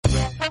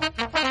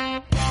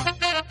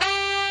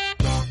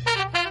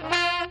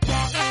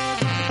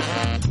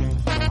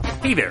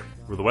Hey there,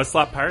 we're the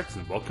Westlaw Pirates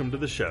and welcome to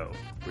the show.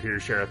 We're here to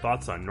share our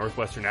thoughts on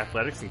Northwestern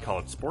athletics and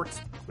college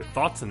sports with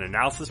thoughts and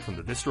analysis from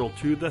the visceral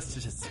to the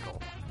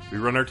statistical. We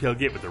run our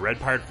tailgate with the red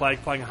pirate flag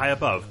flying high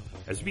above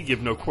as we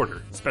give no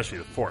quarter, especially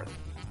the fourth.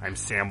 I'm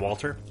Sam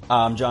Walter.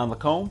 I'm John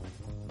Lacombe.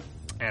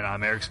 And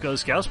I'm Eric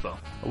Skoskauspo.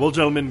 Well,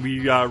 gentlemen,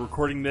 we are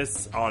recording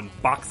this on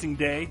Boxing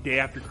Day, day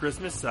after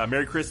Christmas.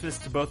 Merry Christmas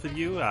to both of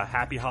you.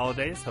 Happy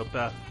holidays. Hope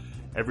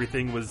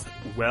everything was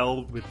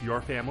well with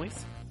your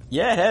families.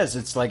 Yeah, it has.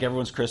 It's like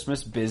everyone's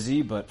Christmas,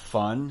 busy but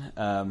fun.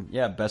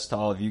 Best to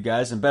all of you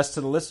guys and best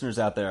to the listeners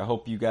out there. I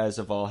hope you guys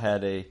have all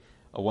had a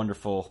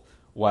wonderful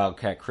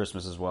Wildcat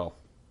Christmas as well.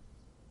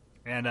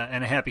 And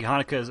a happy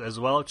Hanukkah as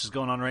well, which is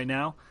going on right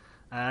now.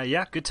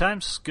 Good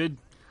times. Good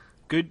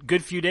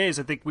few days.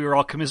 I think we were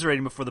all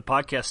commiserating before the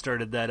podcast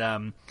started that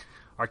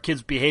our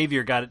kids'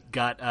 behavior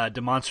got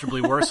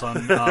demonstrably worse on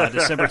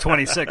December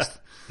 26th.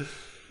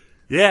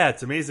 Yeah,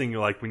 it's amazing.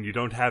 Like when you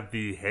don't have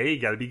the "hey,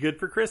 you got to be good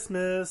for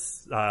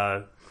Christmas"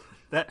 that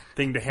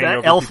thing to hang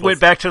over. That elf went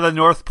back to the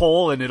North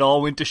Pole, and it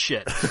all went to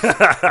shit.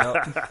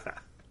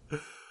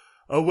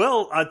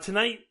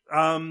 Tonight,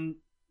 a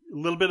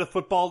little bit of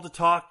football to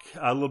talk.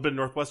 A little bit of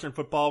Northwestern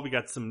football. We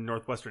got some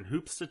Northwestern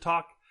hoops to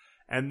talk,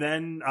 and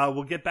then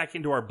we'll get back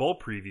into our bowl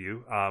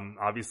preview.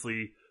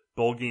 Obviously,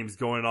 bowl games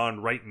going on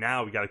right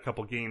now. We got a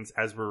couple games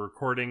as we're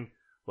recording.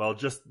 Well,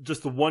 just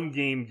the one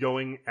game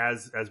going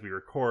as we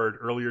record.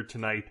 Earlier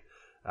tonight,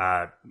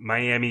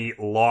 Miami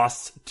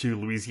lost to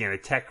Louisiana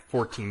Tech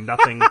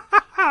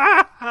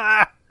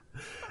 14-0.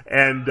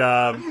 And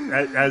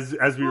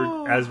as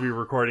we were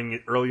recording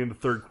it early in the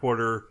third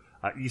quarter,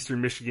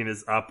 Eastern Michigan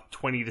is up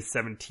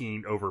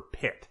 20-17 over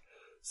Pitt.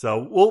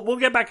 So we'll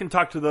get back and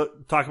talk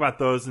about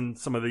those and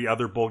some of the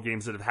other bowl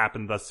games that have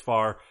happened thus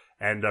far,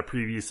 and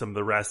preview some of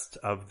the rest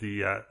of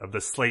the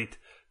slate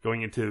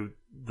going into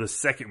the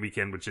second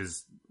weekend, which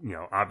is,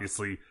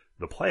 obviously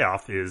the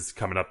playoff is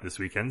coming up this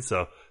weekend.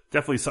 So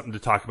definitely something to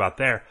talk about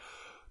there.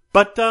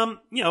 But,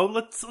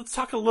 let's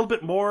talk a little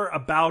bit more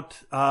about,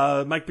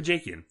 Mike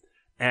Bajakian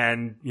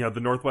and, the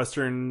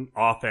Northwestern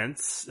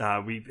offense.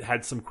 We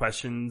had some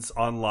questions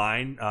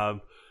online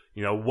of,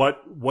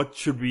 what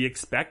should we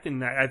expect?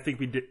 And I think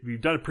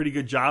we've done a pretty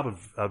good job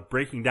of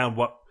breaking down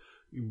what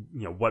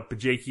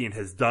Bajakian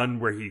has done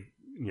where he,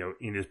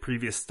 in his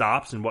previous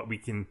stops and what we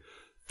can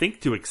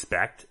think to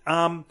expect.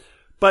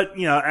 But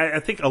I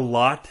think a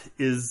lot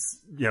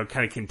is,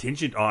 kind of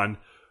contingent on,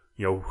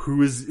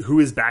 who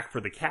is back for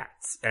the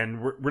Cats.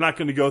 And we're not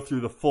going to go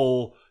through the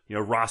full,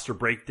 roster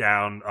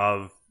breakdown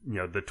of,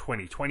 the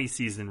 2020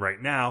 season right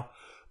now.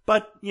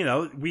 But,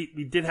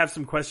 we did have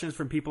some questions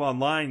from people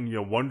online,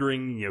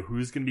 wondering,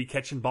 who's going to be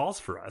catching balls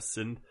for us.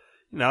 And,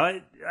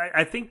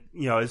 I think,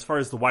 as far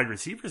as the wide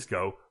receivers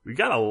go, we've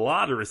got a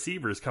lot of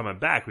receivers coming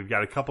back. We've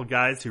got a couple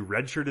guys who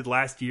redshirted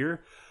last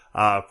year.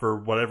 For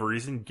whatever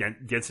reason,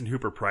 Genson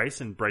Hooper-Price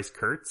and Bryce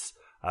Kurtz.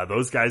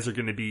 Those guys are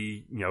going to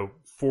be,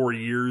 4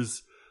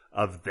 years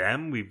of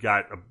them. We've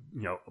got,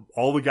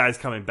 all the guys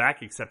coming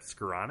back except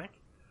Skowronek.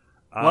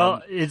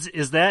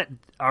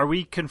 Are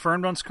we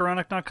confirmed on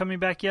Skowronek not coming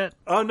back yet?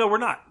 Oh, no, we're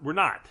not.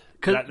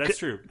 That's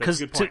true. That's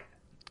a good point.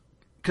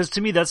 Because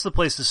to me, that's the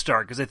place to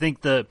start. Because I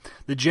think the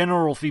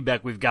general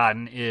feedback we've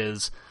gotten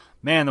is,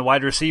 man, the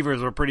wide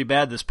receivers were pretty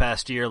bad this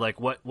past year. Like,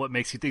 what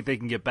makes you think they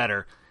can get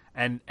better?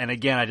 And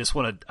again, I just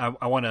want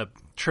to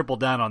triple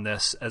down on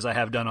this as I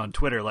have done on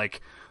Twitter. Like,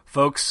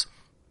 folks,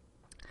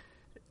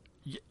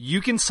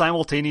 you can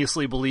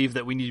simultaneously believe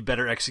that we need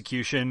better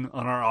execution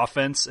on our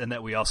offense and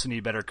that we also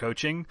need better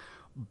coaching,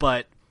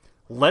 but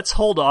let's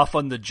hold off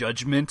on the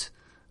judgment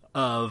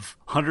of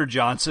Hunter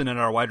Johnson and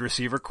our wide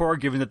receiver core,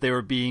 given that they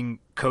were being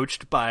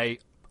coached by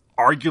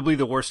arguably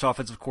the worst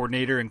offensive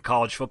coordinator in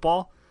college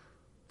football.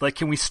 Like,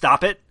 can we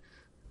stop it?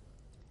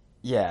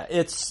 Yeah,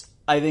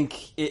 I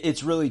think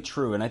it's really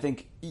true. And I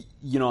think,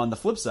 on the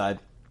flip side,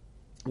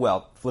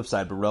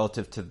 but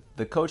relative to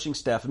the coaching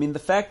staff, I mean, the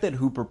fact that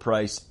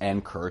Hooper-Price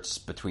and Kurtz,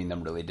 between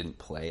them, really didn't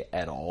play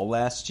at all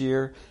last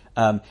year.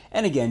 And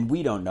again,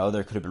 we don't know.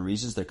 There could have been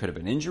reasons. There could have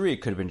been injury.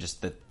 It could have been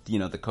just that,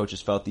 the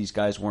coaches felt these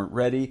guys weren't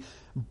ready.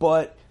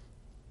 But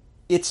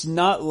it's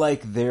not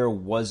like there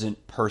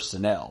wasn't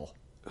personnel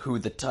who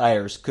the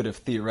tires could have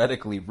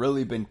theoretically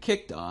really been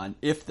kicked on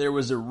if there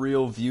was a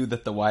real view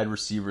that the wide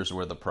receivers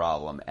were the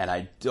problem. And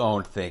I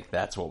don't think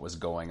that's what was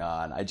going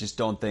on. I just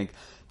don't think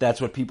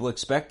that's what people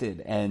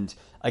expected. And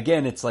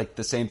again, it's like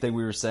the same thing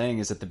we were saying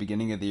is at the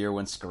beginning of the year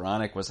when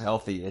Skowronek was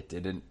healthy, it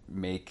didn't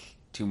make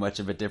too much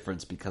of a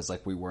difference because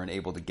we weren't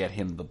able to get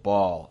him the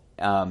ball.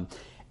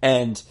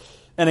 And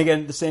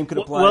again, the same could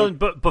apply. Well,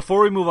 but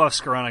before we move off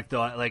Skowronek,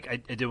 though, I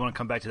did want to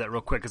come back to that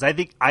real quick because I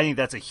think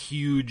that's a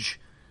huge,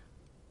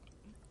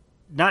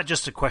 not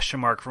just a question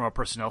mark from a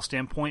personnel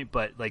standpoint,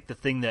 but the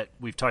thing that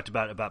we've talked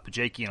about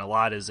Bajakian a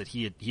lot is that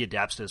he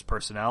adapts to his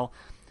personnel,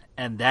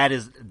 and that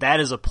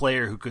is a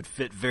player who could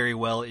fit very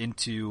well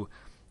into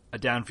a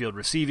downfield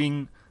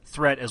receiving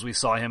threat as we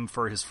saw him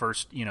for his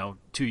first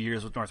 2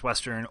 years with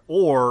Northwestern,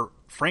 or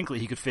frankly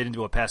he could fit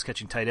into a pass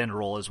catching tight end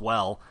role as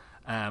well.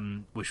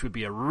 which would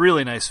be a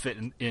really nice fit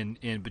in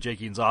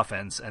Bajakian's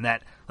offense. And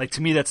that, like,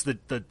 to me, that's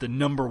the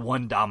number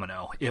one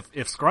domino. If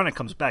Skowronek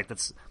comes back,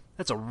 that's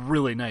a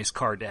really nice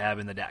card to have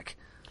in the deck.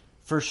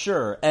 For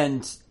sure.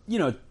 And,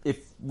 if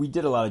we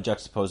did a lot of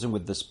juxtaposing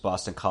with this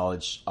Boston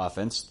College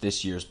offense,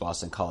 this year's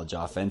Boston College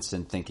offense,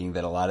 and thinking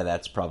that a lot of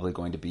that's probably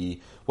going to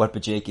be what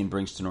Bajakian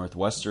brings to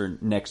Northwestern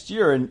next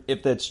year. And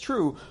if that's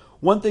true,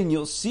 one thing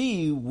you'll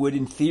see would,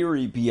 in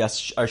theory, be a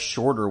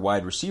shorter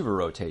wide receiver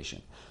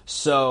rotation.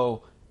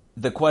 So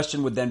the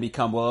question would then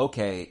become, well,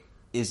 okay,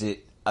 is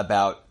it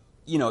about,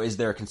 is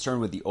there a concern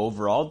with the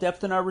overall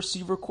depth in our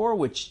receiver core,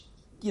 which,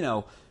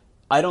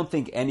 I don't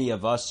think any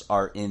of us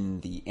are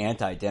in the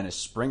anti-Dennis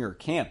Springer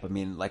camp. I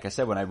mean, like I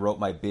said, when I wrote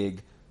my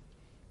big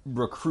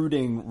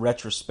recruiting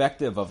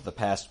retrospective of the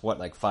past,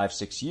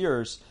 5-6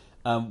 years,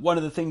 one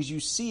of the things you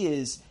see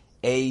is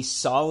a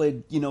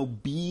solid,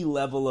 B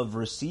level of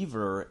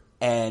receiver,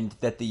 and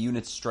that the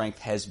unit's strength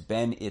has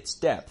been its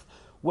depth.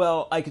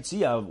 Well, I could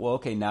see how,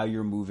 now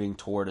you're moving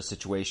toward a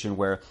situation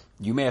where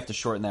you may have to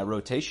shorten that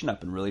rotation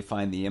up and really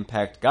find the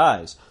impact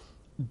guys.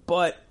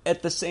 But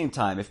at the same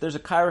time, if there's a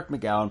Kyric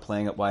McGowan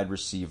playing at wide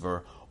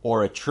receiver,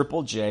 or a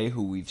Triple J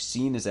who we've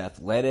seen is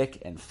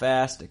athletic and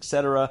fast,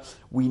 etc.,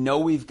 we know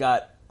we've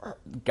got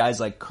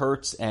guys like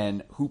Kurtz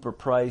and Hooper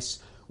Price,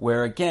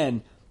 where,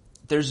 again,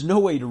 there's no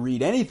way to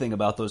read anything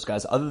about those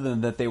guys other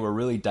than that they were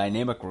really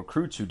dynamic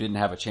recruits who didn't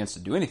have a chance to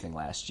do anything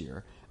last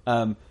year.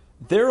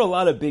 There are a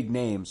lot of big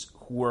names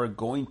who are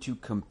going to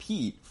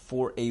compete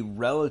for a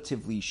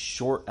relatively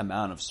short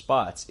amount of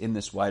spots in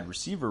this wide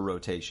receiver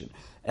rotation.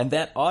 And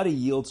that ought to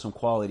yield some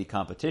quality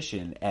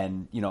competition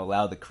and,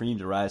 allow the cream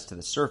to rise to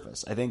the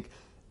surface. I think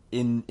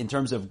in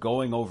terms of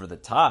going over the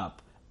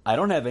top, I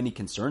don't have any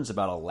concerns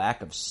about a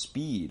lack of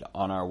speed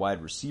on our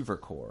wide receiver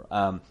core.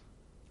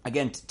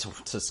 Again,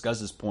 to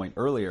Scuz's point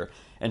earlier,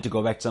 and to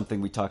go back to something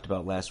we talked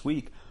about last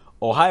week,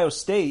 Ohio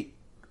State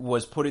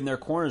was putting their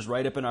corners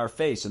right up in our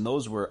face, and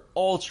those were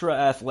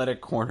ultra-athletic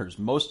corners,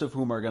 most of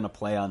whom are going to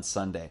play on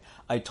Sunday.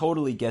 I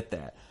totally get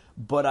that.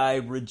 But I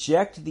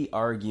reject the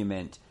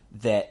argument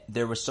that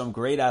there was some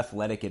great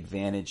athletic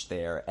advantage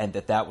there and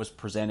that was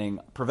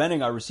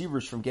preventing our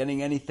receivers from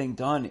getting anything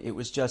done. It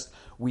was just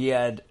we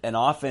had an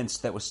offense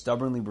that was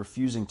stubbornly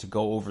refusing to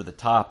go over the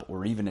top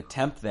or even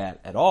attempt that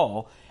at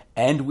all,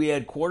 and we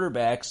had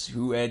quarterbacks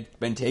who had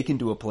been taken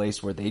to a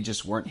place where they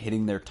just weren't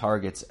hitting their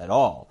targets at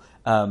all.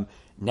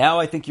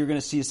 Now I think you're going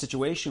to see a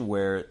situation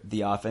where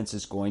the offense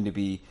is going to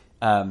be,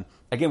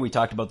 again, we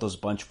talked about those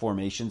bunch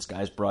formations,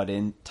 guys brought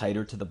in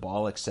tighter to the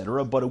ball,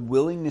 etc., but a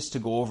willingness to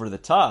go over the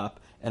top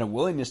and a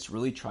willingness to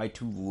really try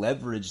to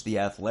leverage the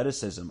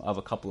athleticism of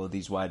a couple of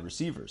these wide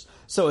receivers.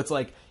 So it's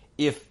like,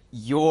 if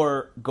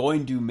you're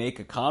going to make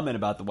a comment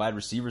about the wide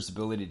receiver's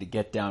ability to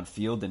get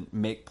downfield and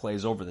make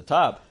plays over the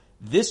top,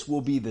 this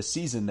will be the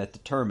season that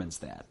determines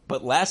that.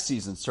 But last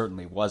season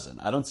certainly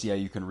wasn't. I don't see how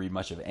you can read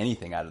much of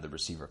anything out of the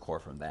receiver core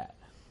from that.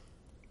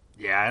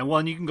 Yeah, well,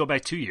 and you can go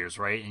back 2 years,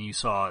 right? And you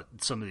saw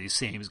some of these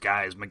same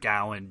guys,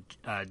 McGowan,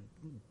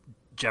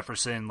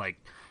 Jefferson,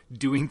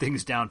 doing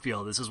things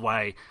downfield. This is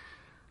why,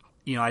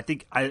 I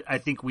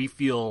think we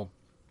feel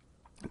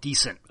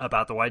decent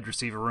about the wide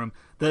receiver room.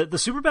 The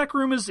superback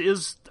room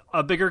is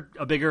a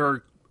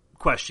bigger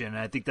question. And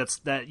I think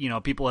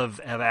that people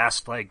have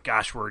asked,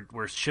 gosh,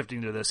 we're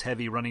shifting to this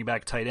heavy running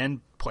back tight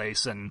end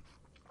place, and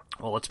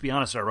well, let's be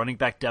honest, our running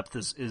back depth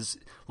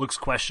looks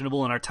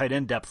questionable, and our tight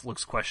end depth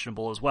looks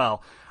questionable as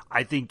well.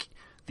 I think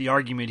the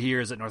argument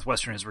here is that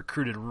Northwestern has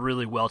recruited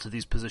really well to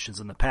these positions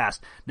in the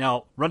past.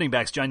 Now, running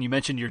backs, John, you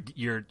mentioned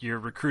your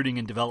recruiting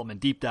and development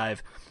deep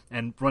dive,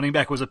 and running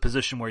back was a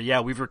position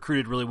where, we've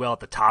recruited really well at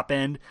the top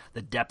end.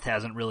 The depth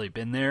hasn't really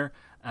been there.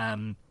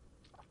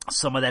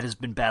 Some of that has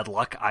been bad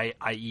luck,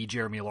 i.e.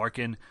 Jeremy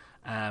Larkin.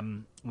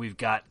 We've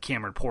got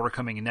Cameron Porter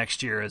coming in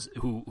next year,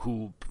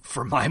 who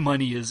for my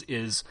money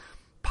is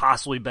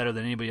possibly better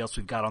than anybody else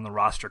we've got on the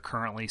roster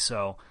currently.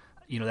 So,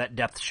 that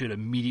depth should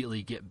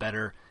immediately get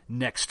better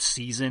next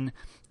season.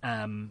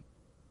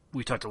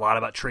 We talked a lot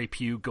about Trey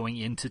Pugh going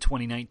into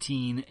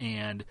 2019,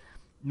 and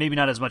maybe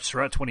not as much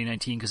throughout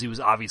 2019 because he was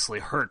obviously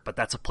hurt, but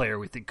that's a player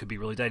we think could be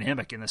really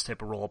dynamic in this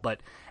type of role.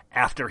 But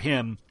after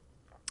him,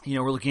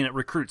 we're looking at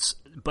recruits.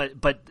 But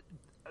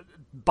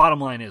bottom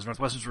line is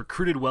Northwestern's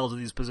recruited well to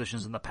these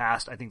positions in the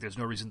past. I think there's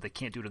no reason they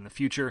can't do it in the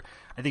future.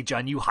 I think,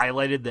 John, you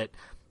highlighted that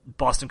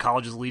Boston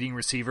College's leading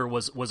receiver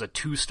was a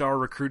 2-star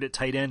recruit at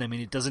tight end. I mean,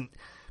 it doesn't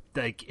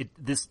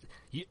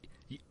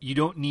you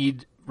don't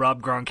need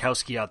Rob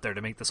Gronkowski out there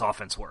to make this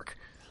offense work.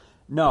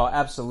 No,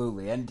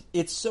 absolutely. And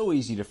it's so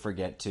easy to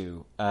forget,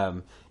 too.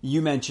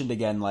 You mentioned,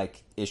 again,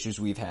 issues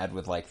we've had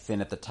with, thin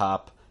at the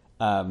top,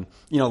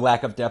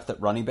 lack of depth at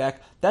running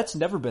back. That's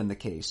never been the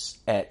case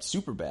at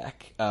Superback.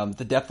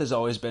 The depth has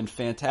always been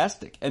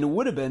fantastic. And it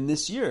would have been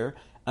this year.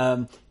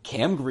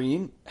 Cam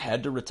Green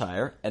had to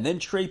retire, and then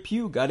Trey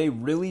Pugh got a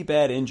really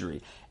bad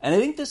injury. And I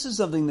think this is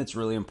something that's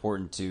really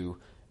important to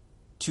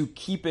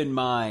keep in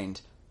mind.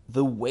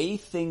 the way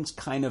things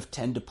kind of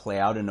tend to play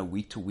out in a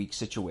week-to-week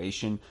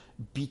situation,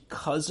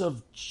 because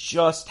of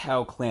just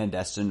how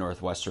clandestine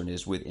Northwestern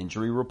is with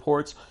injury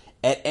reports,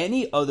 at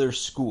any other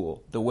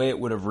school, the way it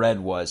would have read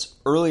was,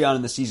 early on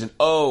in the season,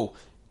 oh,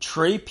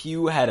 Trey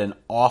Pugh had an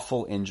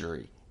awful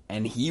injury,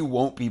 and he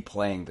won't be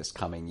playing this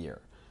coming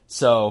year.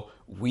 So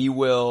we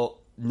will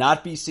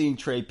not be seeing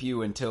Trey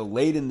Pugh until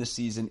late in the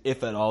season,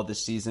 if at all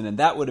this season, and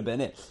that would have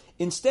been it.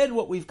 Instead,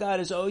 what we've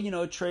got is,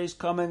 Trey's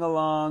coming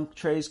along,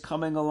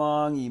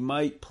 he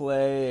might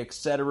play,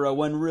 etc.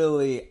 When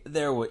really,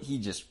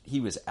 he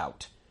was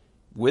out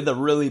with a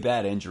really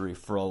bad injury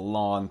for a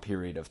long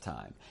period of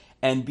time.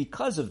 And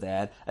because of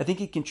that, I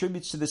think it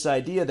contributes to this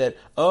idea that,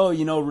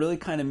 really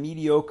kind of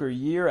mediocre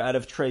year out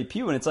of Trey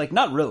Pugh. And it's like,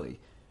 not really.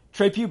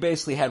 Trey Pugh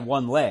basically had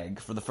one leg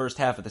for the first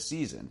half of the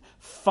season.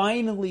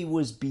 Finally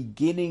was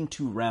beginning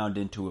to round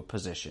into a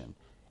position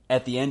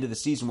at the end of the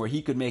season where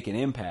he could make an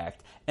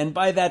impact. And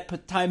by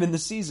that time in the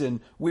season,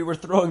 we were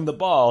throwing the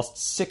ball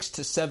 6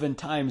 to 7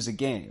 times a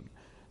game.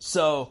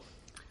 So,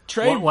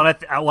 Trey...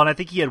 I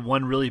think he had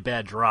one really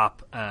bad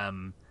drop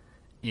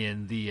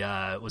in the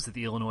was it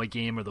the Illinois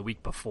game or the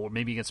week before,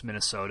 maybe against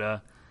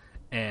Minnesota,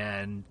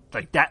 and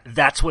like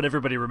that's what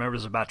everybody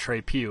remembers about Trey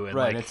Pugh. And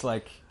right, it's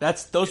like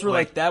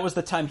that was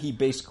the time he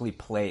basically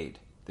played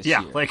this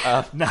year.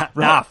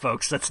 Nah,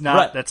 folks, that's not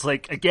right. That's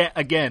like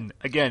again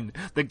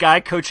the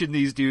guy coaching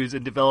these dudes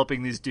and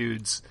developing these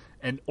dudes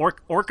and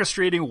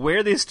orchestrating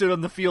where they stood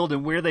on the field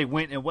and where they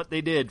went and what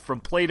they did from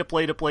play to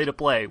play to play to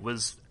play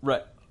was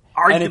right.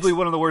 Arguably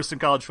one of the worst in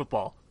college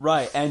football.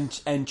 Right,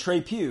 and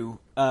Trey Pugh,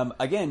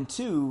 again,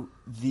 too,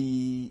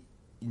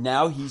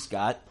 now he's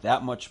got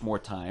that much more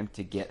time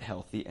to get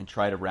healthy and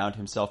try to round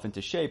himself into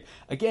shape.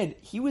 Again,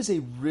 he was a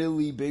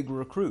really big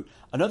recruit.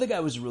 Another guy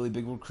who was a really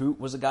big recruit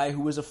was a guy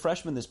who was a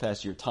freshman this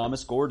past year,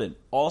 Thomas Gordon,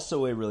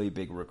 also a really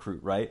big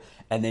recruit, right?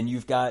 And then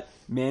you've got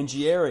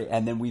Mangieri,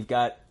 and then we've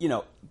got,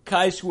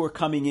 guys who are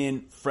coming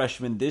in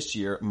freshmen this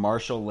year,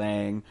 Marshall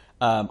Lang,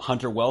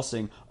 Hunter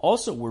Welsing,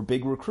 also were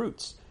big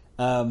recruits.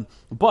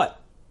 But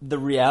the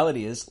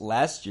reality is,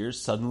 last year,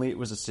 suddenly it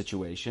was a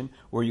situation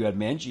where you had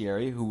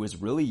Mangieri, who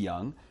was really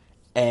young,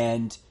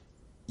 and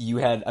you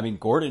had,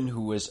 Gordon,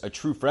 who was a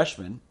true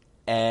freshman,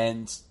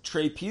 and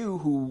Trey Pugh,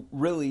 who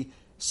really,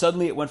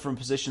 suddenly it went from a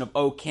position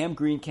of, Cam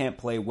Green can't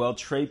play, well,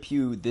 Trey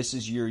Pugh, this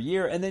is your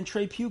year, and then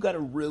Trey Pugh got a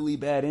really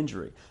bad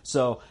injury.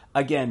 So,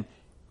 again,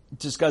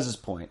 to Scuz's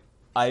point,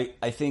 I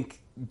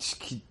think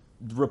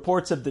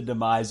reports of the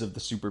demise of the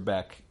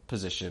Superback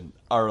position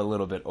are a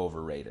little bit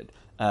overrated.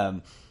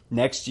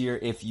 Next year,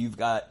 if you've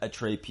got a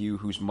Trey Pugh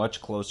who's much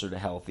closer to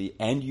healthy,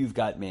 and you've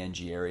got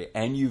Mangieri,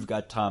 and you've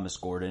got Thomas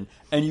Gordon,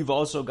 and you've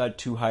also got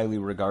 2 highly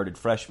regarded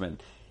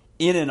freshmen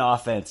in an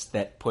offense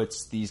that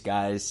puts these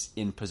guys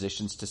in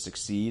positions to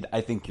succeed,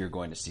 I think you're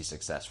going to see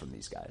success from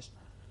these guys.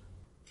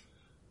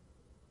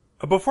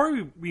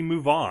 Before we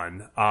move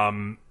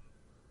on,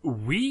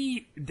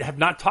 we have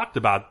not talked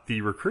about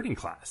the recruiting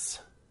class.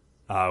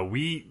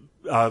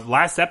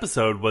 Last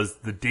episode was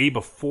the day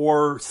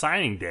before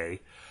signing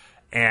day.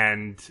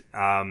 And,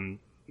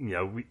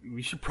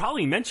 we should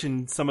probably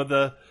mention some of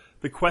the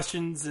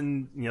questions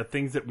and,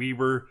 things that we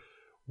were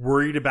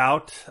worried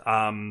about.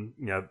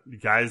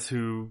 Guys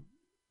who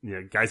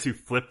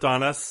flipped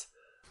on us.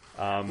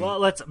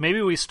 Well,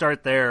 maybe we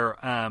start there,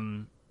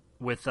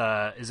 with,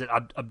 is it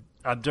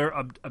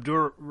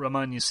Abdur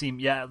Rahman Yassim?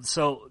 Yeah.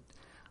 So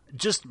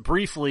just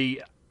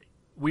briefly,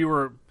 we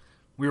were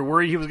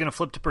worried he was going to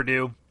flip to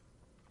Purdue.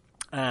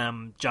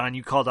 John,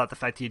 you called out the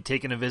fact he had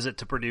taken a visit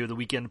to Purdue the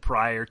weekend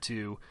prior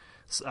to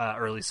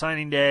early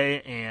signing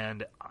day,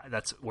 and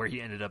that's where he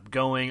ended up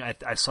going.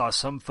 I saw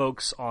some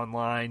folks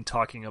online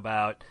talking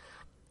about,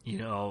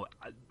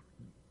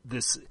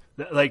 this,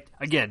 like,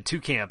 again, 2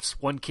 camps.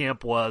 One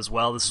camp was,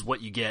 well, this is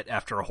what you get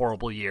after a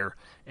horrible year,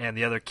 and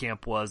the other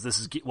camp was, this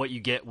is what you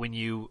get when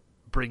you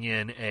bring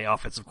in a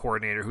offensive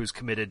coordinator who's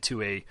committed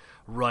to a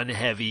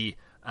run-heavy,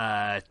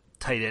 tight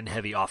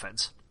end-heavy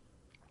offense.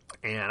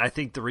 And I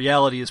think the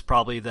reality is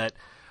probably that,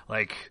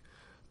 like,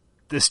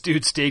 this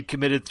dude stayed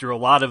committed through a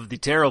lot of the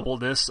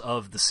terribleness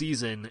of the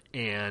season,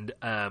 and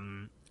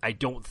I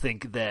don't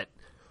think that,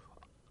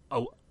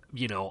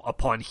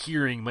 upon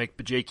hearing Mike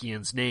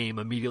Bajakian's name,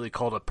 immediately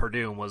called up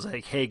Purdue and was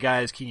like, hey,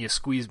 guys, can you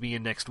squeeze me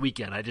in next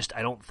weekend? I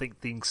don't think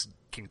things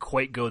can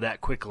quite go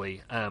that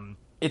quickly.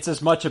 It's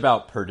as much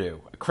about Purdue.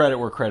 Credit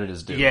where credit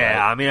is due.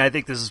 Yeah, right? I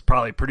think this is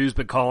probably Purdue's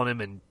been calling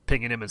him and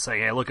pinging him and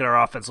saying, hey, look at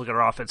our offense. Here's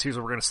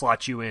where we're going to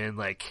slot you in,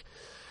 like,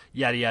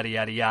 yada, yada,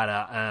 yada,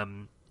 yada.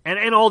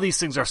 And all these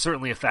things are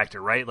certainly a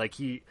factor, right? Like,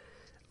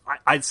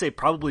 I'd say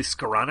probably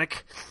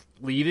Skoranek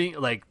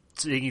leaving, like,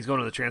 saying he's going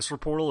to the transfer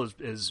portal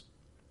is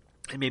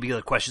and maybe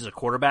the questions of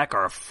quarterback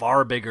are a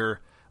far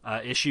bigger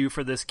issue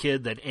for this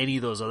kid than any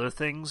of those other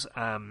things.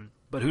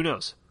 But who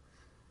knows?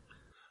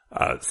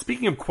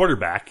 Speaking of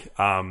quarterback,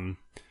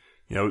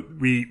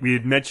 we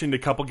had mentioned a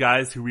couple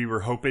guys who we were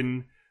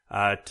hoping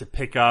to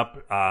pick up.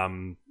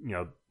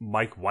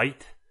 Mike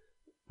White,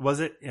 was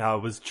it?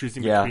 Was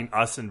choosing between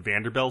us and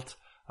Vanderbilt.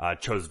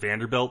 Chose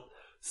Vanderbilt.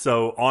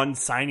 So on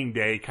signing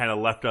day, kind of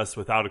left us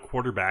without a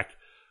quarterback.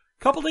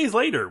 A couple days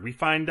later, we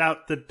find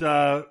out that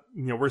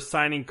we're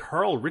signing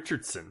Carl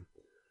Richardson,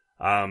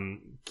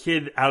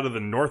 kid out of the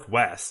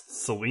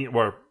Northwest,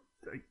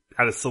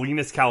 out of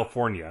Salinas,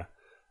 California.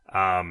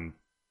 A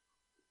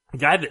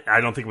guy that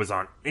I don't think was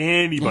on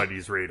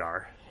anybody's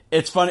radar.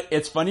 It's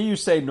funny you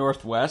say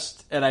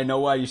Northwest, and I know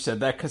why you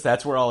said that, because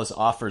that's where all his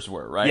offers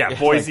were, right? Yeah,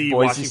 Boise,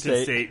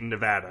 Washington State, and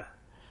Nevada.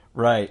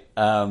 Right.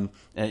 And,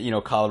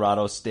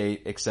 Colorado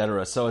State,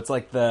 etc. So it's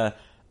like the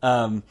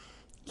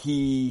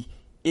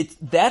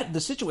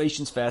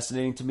situation's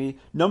fascinating to me.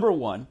 Number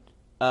one,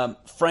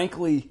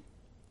 frankly,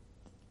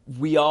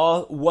 we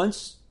all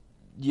once,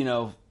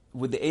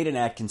 with the Aiden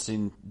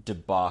Atkinson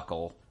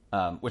debacle,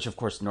 which of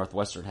course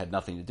Northwestern had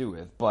nothing to do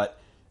with, but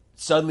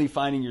suddenly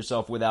finding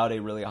yourself without a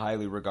really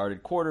highly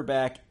regarded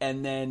quarterback,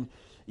 and then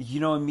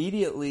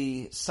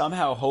immediately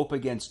somehow hope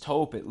against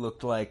hope. It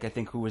looked like, I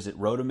think, who was it,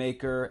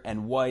 Rodemaker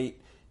and White,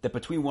 that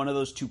between one of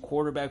those two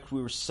quarterbacks,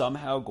 we were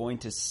somehow going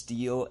to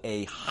steal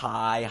a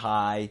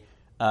high,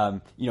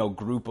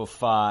 group of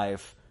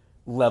five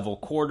level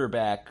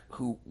quarterback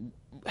who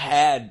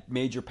had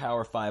major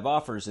Power 5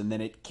 offers, and then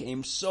it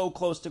came so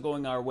close to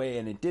going our way,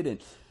 and it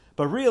didn't.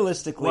 But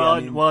realistically,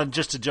 and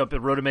just to jump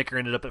in, Rodemaker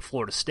ended up at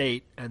Florida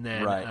State, and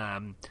then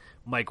right.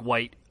 Mike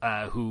White,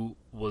 who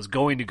was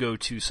going to go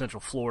to Central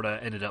Florida,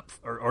 ended up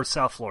or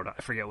South Florida,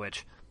 I forget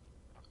which.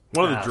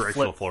 One of the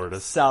directional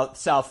Floridas.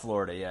 South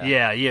Florida,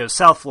 yeah. Yeah,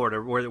 South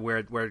Florida,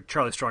 where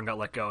Charlie Strong got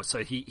let go.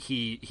 So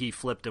he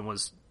flipped and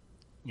was,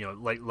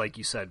 like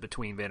you said,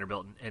 between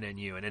Vanderbilt and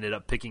NU, and ended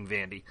up picking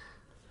Vandy.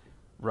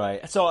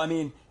 Right.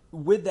 So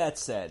with that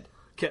said,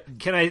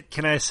 can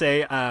I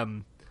say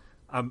I'm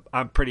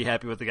pretty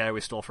happy with the guy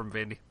we stole from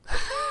Vandy.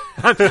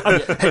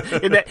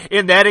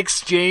 in that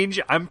exchange,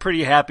 I'm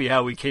pretty happy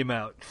how we came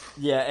out.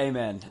 Yeah,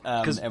 amen.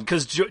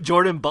 Because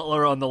Jordan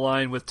Butler on the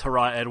line with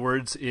Tara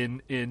Edwards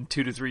in 2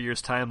 to 3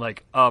 years' time,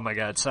 like, oh my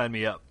God, sign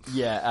me up.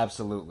 Yeah,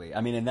 absolutely.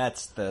 And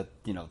that's the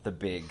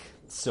big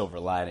silver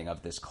lining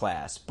of this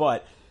class.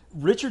 But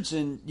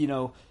Richardson,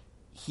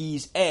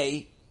 he's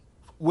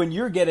when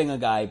you're getting a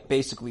guy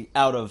basically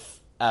out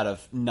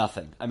of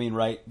nothing.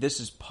 Right?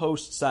 This is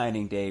post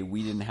signing day.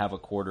 We didn't have a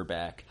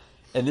quarterback.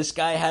 And this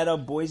guy had a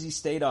Boise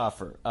State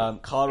offer,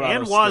 Colorado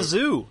and State.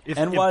 Wazoo. If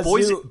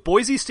Wazoo.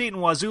 Boise State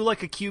and Wazoo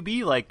like a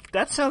QB, like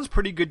that sounds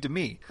pretty good to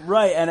me.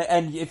 Right,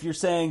 and if you're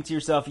saying to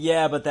yourself,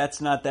 yeah, but that's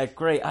not that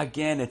great.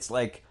 Again, it's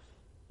like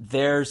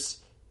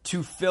there's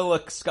to fill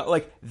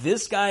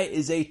this guy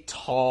is a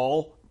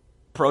tall,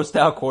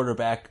 pro-style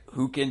quarterback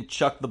who can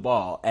chuck the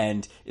ball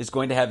and is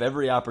going to have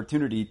every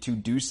opportunity to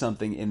do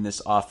something in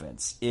this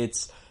offense.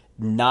 It's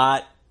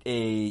not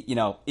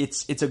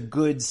it's a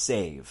good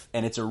save,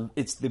 and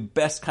it's the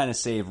best kind of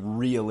save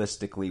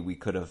realistically we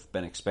could have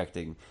been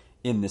expecting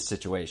in this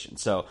situation.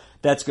 So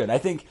that's good. I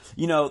think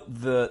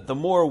the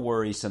more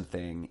worrisome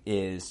thing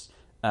is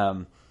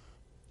Ramon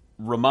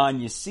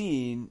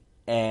Yassin,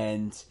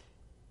 and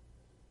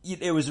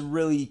it was a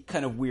really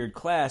kind of weird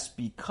class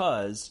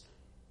because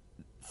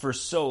for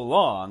so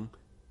long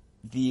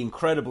the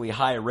incredibly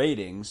high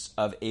ratings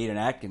of Aiden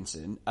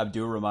Atkinson,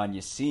 Abdur-Rahman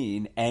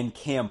Yassin, and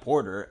Cam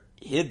Porter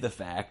hid the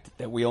fact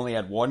that we only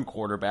had one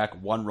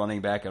quarterback, one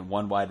running back, and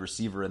one wide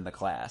receiver in the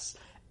class.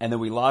 And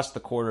then we lost the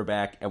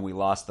quarterback and we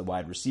lost the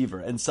wide receiver.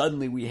 And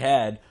suddenly we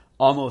had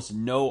almost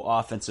no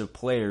offensive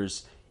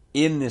players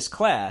in this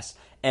class.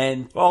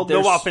 And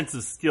no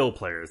offensive skill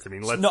players.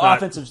 Let's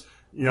offensive.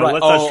 Right.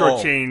 Let's not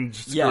shortchange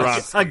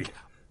Skoronski.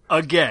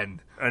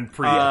 Again. And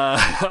Priya.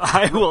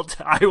 I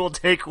will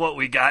take what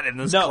we got in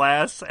this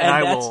class, and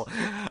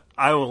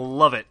I will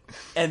love it.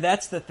 And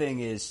that's the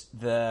thing is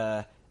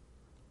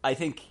I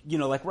think,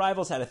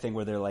 Rivals had a thing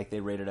where they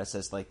rated us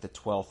as the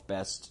 12th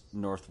best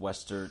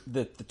Northwestern,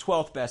 the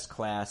 12th best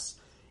class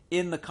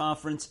in the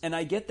conference. And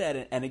I get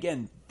that. And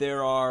again,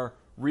 there are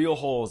real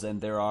holes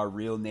and there are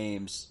real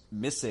names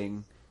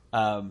missing,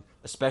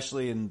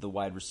 especially in the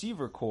wide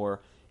receiver core.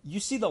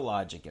 You see the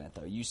logic in it,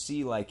 though. You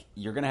see,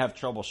 you're going to have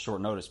trouble short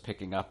notice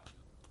picking up,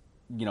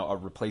 a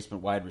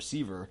replacement wide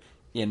receiver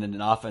in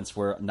an offense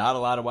where not a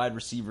lot of wide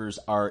receivers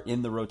are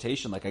in the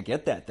rotation. I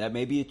get that. That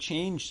may be a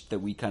change that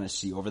we kind of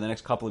see over the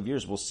next couple of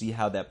years. We'll see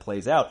how that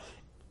plays out.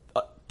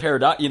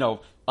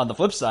 On the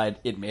flip side,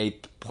 it may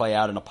play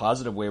out in a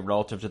positive way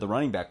relative to the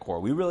running back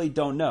core. We really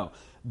don't know.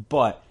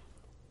 But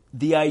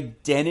the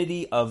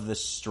identity of the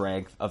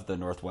strength of the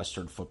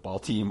Northwestern football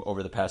team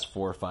over the past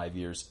 4 or 5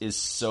 years is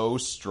so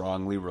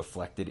strongly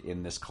reflected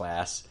in this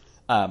class.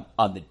 On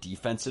the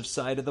defensive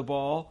side of the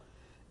ball,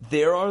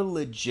 there are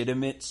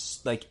legitimate,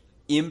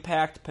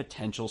 impact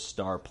potential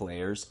star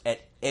players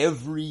at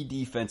every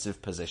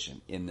defensive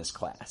position in this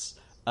class.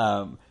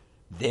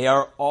 They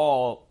are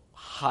all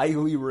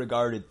highly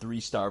regarded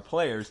 3-star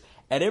players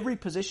at every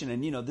position.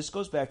 And, this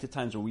goes back to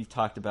times where we've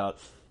talked about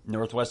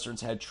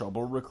Northwestern's had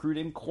trouble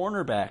recruiting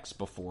cornerbacks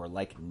before.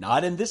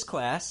 Not in this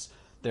class.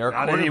 There are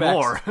not cornerbacks.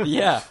 Anymore.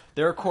 Yeah,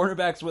 there are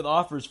cornerbacks with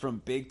offers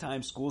from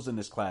big-time schools in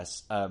this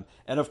class. And,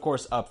 of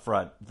course, up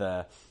front,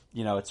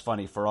 it's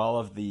funny, for all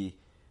of the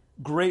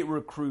great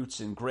recruits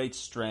and great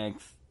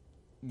strength.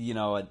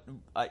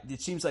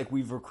 It seems like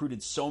we've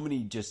recruited so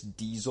many just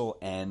diesel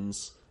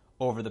ends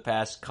over the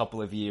past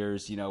couple of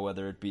years,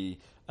 whether it be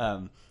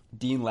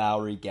Dean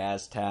Lowry,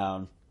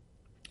 Gastown,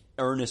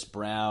 Ernest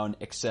Brown,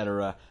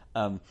 etc.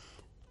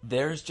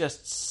 There's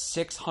just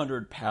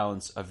 600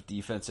 pounds of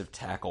defensive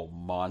tackle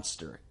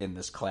monster in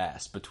this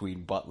class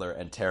between Butler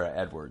and Tara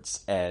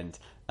Edwards, and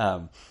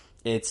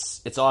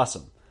it's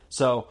awesome.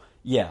 So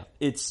yeah,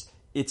 it's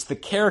the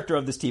character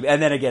of this team,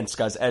 and then again,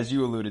 Scuzz, as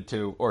you alluded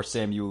to, or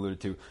Sam, you alluded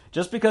to,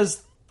 just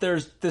because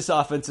this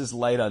offense is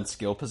light on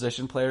skill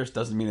position players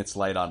doesn't mean it's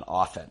light on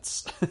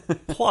offense.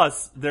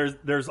 Plus,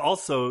 there's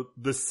also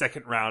the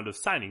second round of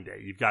signing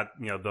day. You've got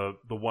the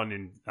one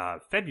in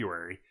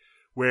February,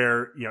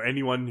 where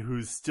anyone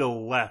who's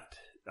still left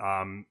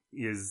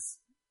is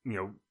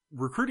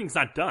recruiting's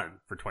not done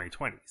for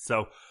 2020.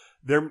 So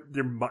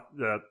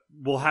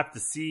we'll have to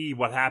see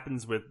what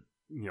happens with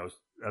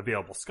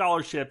available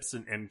scholarships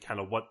and kind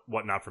of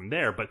whatnot from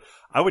there. But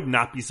I would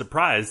not be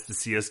surprised to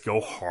see us go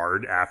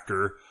hard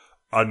after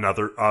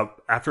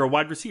a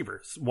wide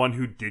receiver, one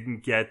who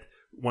didn't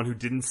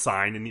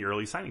sign in the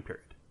early signing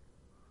period.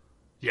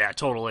 Yeah,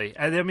 totally.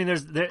 I mean,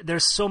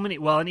 there's so many.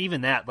 Well, and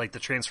even that, like the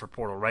transfer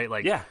portal, right?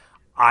 Like, yeah.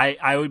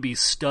 I would be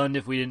stunned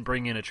if we didn't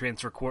bring in a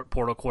transfer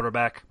portal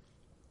quarterback.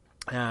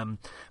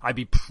 I'd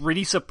be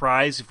pretty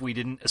surprised if we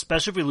didn't,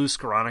 especially if we lose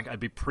Skoranek.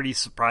 I'd be pretty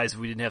surprised if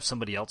we didn't have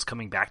somebody else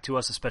coming back to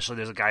us. Especially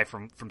there's a guy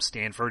from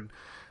Stanford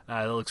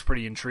that looks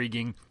pretty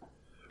intriguing.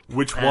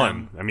 Which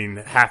one? I mean,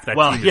 half that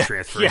team is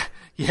transferring.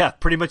 Yeah.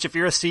 Pretty much, if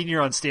you're a senior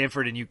on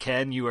Stanford and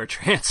you are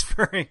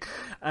transferring.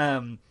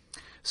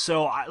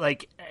 So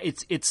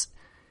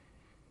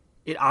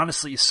it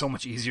honestly is so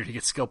much easier to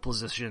get skill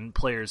position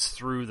players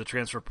through the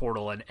transfer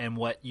portal, and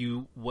what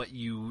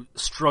you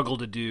struggle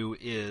to do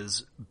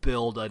is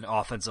build an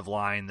offensive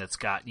line that's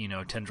got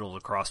tendrils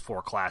across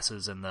 4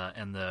 classes, and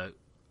the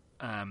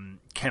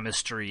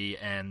chemistry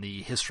and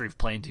the history of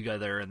playing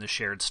together and the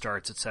shared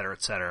starts, et cetera,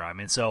 et cetera. I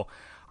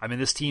mean,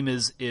 this team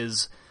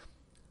is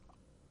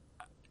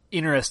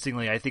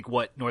interestingly, I think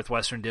what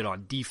Northwestern did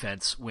on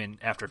defense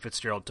after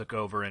Fitzgerald took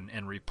over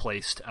and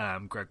replaced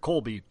Greg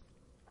Colby,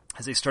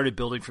 as they started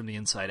building from the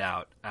inside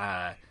out.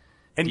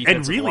 And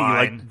really,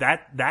 line, like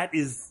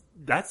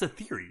that's a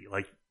theory.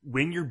 Like,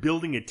 when you're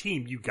building a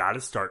team, you got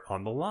to start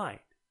on the line,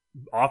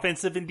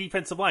 offensive and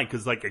defensive line,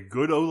 because like a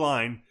good O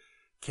line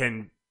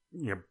can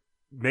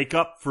make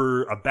up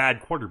for a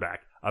bad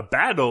quarterback. A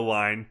bad O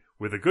line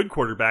with a good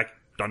quarterback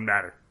doesn't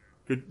matter.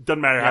 It doesn't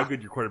matter how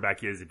good your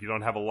quarterback is if you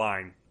don't have a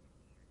line.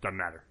 Doesn't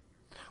matter.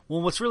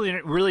 Well, what's really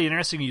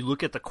interesting, you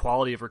look at the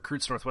quality of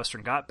recruits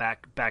Northwestern got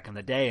back in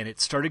the day, and it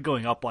started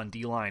going up on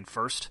D-line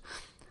first.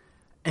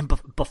 And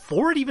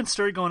before it even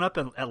started going up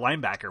at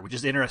linebacker, which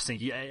is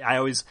interesting. I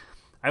always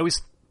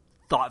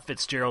thought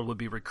Fitzgerald would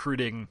be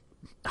recruiting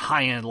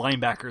high-end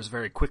linebackers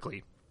very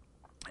quickly.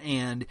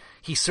 And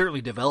he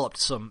certainly developed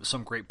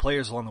some great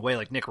players along the way,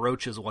 like Nick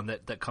Roach is one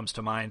that comes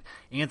to mind.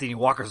 Anthony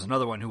Walker is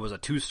another one who was a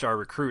 2-star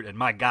recruit, and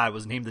my God,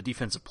 was named the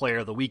Defensive Player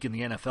of the Week in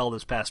the NFL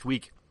this past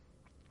week.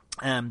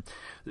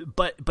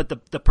 But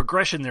the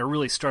progression there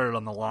really started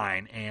on the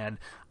line, and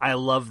I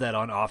love that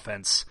on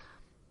offense.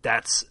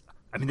 That's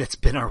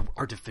been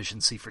our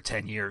deficiency for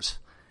 10 years,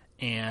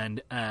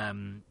 and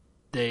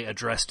they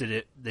addressed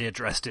it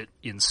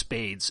in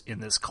spades in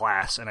this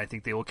class, and I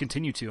think they will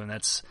continue to, and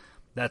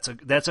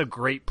that's a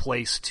great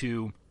place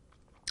to,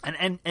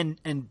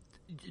 and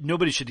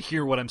nobody should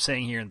hear what I'm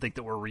saying here and think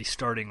that we're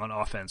restarting on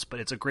offense, but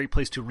it's a great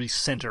place to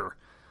recenter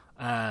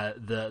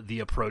the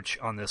approach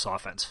on this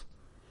offense.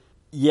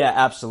 Yeah,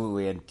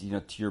 absolutely. And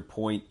to your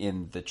point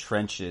in the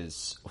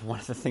trenches,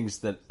 one of the things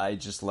that I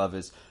just love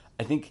is,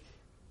 I think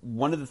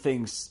one of the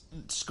things,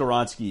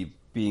 Skoronski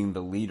being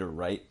the leader,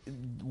 right?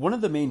 One of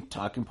the main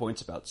talking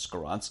points about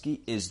Skoronski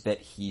is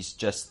that he's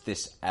just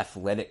this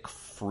athletic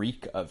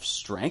freak of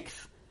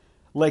strength.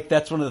 Like,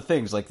 that's one of the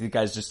things. Like, the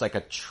guy's just like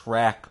a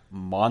track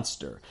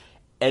monster.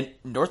 And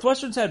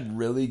Northwestern's had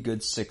really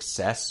good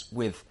success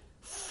with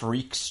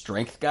freak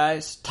strength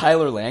guys.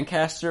 Tyler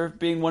Lancaster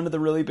being one of the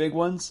really big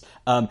ones.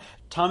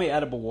 Tommy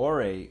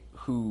Adebawore,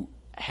 who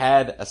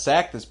had a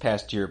sack this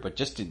past year, but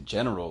just in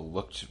general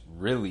looked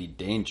really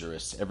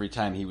dangerous every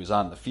time he was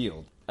on the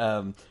field.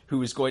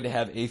 Who is going to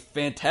have a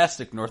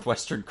fantastic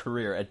Northwestern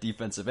career at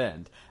defensive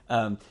end,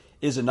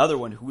 is another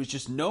one who is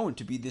just known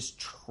to be this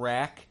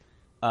track,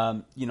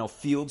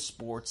 field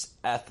sports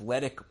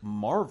athletic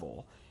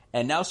marvel.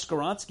 And now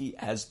Skoronski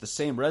has the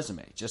same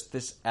resume, just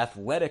this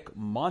athletic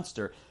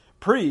monster.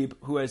 Josh Preeb,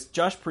 who, as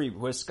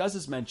Scuzz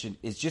has mentioned,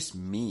 is just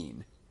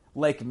mean.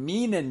 Like,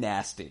 mean and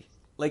nasty.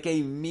 Like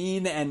a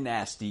mean and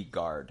nasty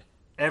guard.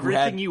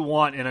 Everything you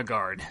want in a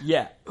guard.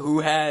 Yeah, who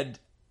had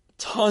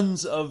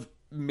tons of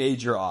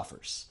major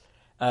offers.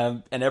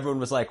 And everyone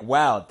was like,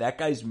 wow, that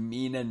guy's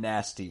mean and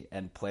nasty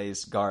and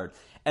plays guard.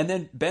 And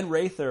then Ben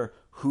Rather,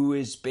 who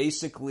is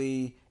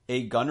basically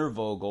a Gunnar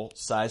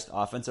Vogel-sized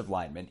offensive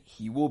lineman.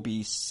 He will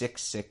be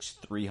 6'6",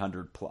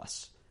 300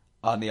 plus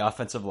on the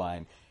offensive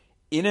line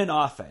in an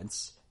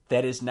offense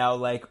that is now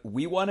like,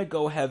 we want to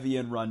go heavy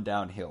and run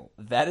downhill.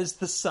 That is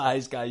the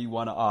size guy you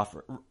want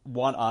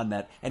on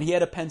that. And he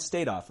had a Penn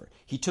State offer.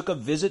 He took a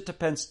visit to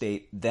Penn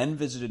State, then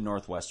visited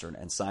Northwestern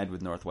and signed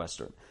with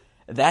Northwestern.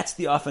 That's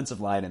the offensive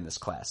line in this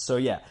class. So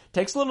yeah,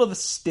 takes a little of the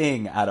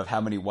sting out of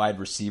how many wide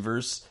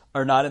receivers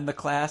are not in the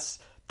class,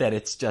 that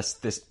it's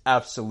just this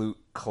absolute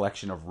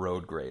collection of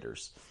road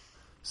graders.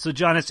 So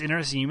John, it's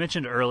interesting. You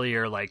mentioned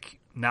earlier, like,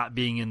 not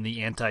being in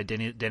the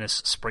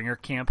anti-Dennis Springer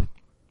camp.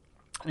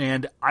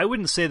 And I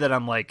wouldn't say that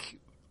I'm like,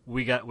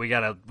 we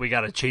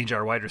gotta change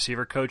our wide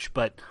receiver coach,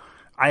 but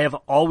I have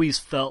always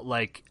felt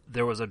like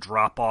there was a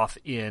drop off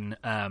in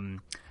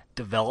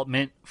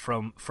development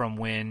from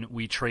when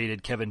we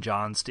traded Kevin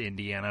Johns to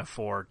Indiana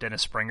for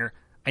Dennis Springer.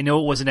 I know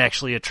it wasn't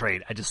actually a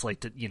trade. I just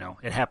liked it.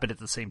 It happened at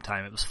the same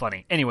time. It was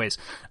funny. Anyways,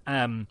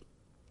 I mean,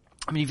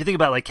 if you think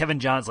about like Kevin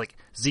Johns, like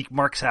Zeke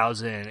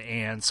Markshausen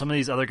and some of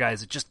these other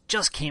guys that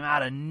just came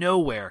out of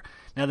nowhere.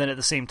 Now then, at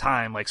the same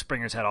time, like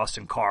Springer's had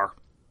Austin Carr.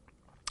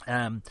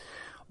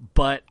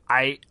 But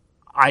I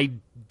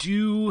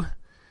do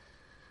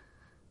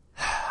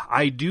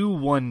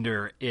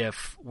wonder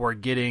if we're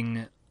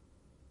getting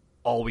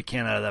all we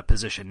can out of that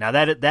position. Now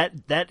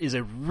that is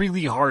a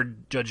really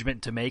hard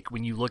judgment to make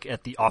when you look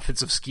at the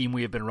offensive scheme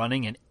we have been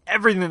running and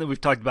everything that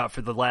we've talked about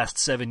for the last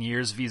 7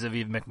 years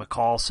vis-a-vis Mick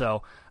McCall.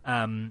 So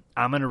I'm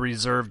going to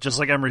reserve, just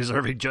like I'm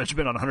reserving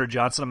judgment on Hunter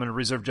Johnson, I'm going to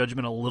reserve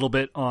judgment a little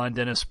bit on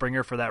Dennis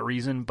Springer for that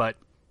reason. But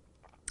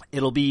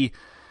it'll be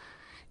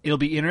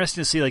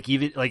interesting to see, like,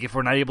 even like if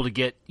we're not able to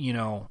get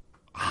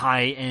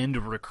high end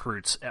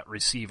recruits at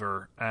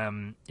receiver,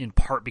 in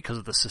part because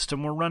of the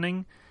system we're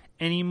running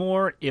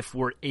anymore, if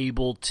we're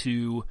able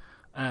to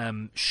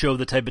show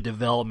the type of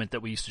development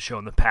that we used to show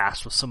in the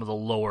past with some of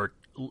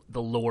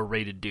the lower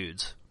rated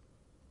dudes.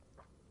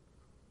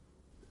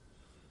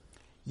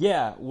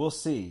 Yeah, we'll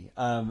see.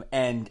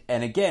 And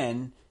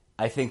again,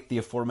 I think the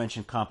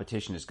aforementioned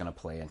competition is going to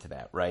play into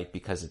that, right?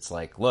 Because it's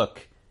like,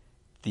 look,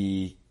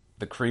 the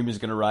cream is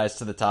going to rise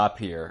to the top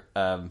here.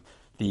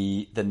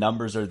 The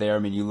numbers are there. I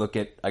mean, you look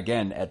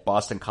at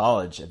Boston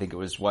College. I think it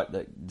was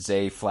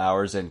Zay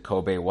Flowers and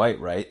Kobe White,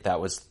 right?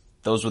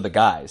 Those were the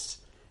guys,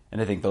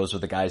 and I think those were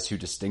the guys who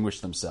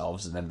distinguished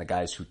themselves, and then the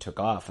guys who took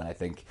off. And I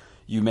think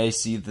you may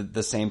see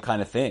the same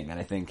kind of thing. And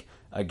I think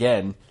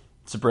again,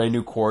 it's a brand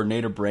new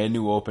coordinator, brand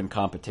new open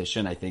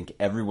competition. I think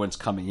everyone's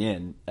coming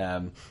in.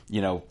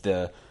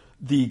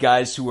 The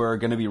guys who are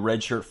going to be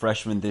redshirt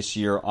freshmen this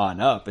year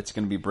on up, it's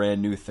going to be a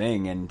brand new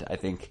thing. And I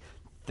think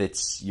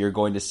you're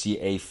going to see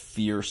a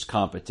fierce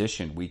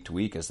competition week to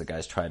week as the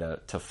guys try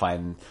to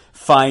find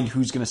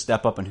who's going to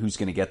step up and who's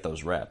going to get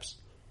those reps.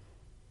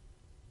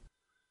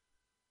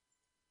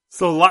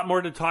 So a lot more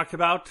to talk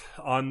about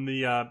on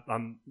the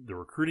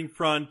recruiting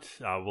front.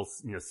 We'll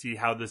see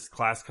how this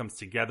class comes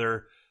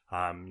together.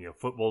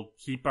 We'll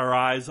keep our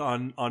eyes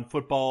on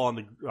football, on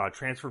the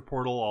transfer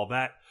portal, all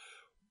that.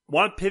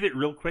 Want to pivot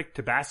real quick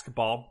to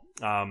basketball.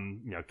 A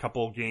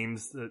couple of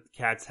games that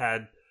Cats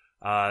had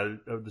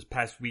this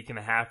past week and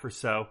a half or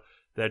so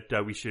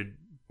that we should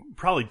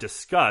probably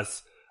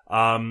discuss.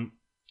 And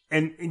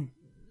in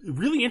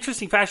really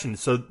interesting fashion.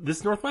 So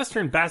this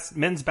Northwestern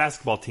men's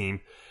basketball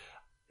team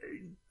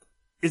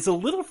is a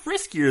little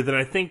friskier than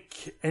I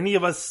think any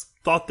of us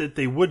thought that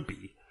they would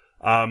be.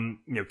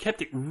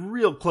 Kept it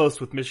real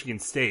close with Michigan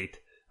State,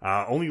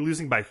 only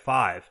losing by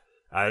 5.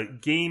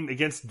 Game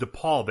against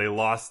DePaul, they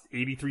lost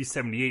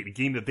 83-78, a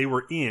game that they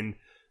were in,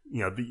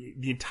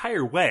 the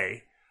entire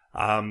way.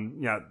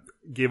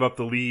 Gave up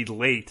the lead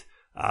late,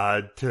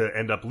 to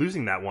end up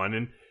losing that one.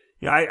 And,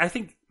 I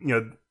think,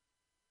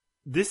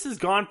 this has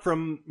gone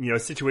from, a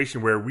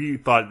situation where we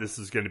thought this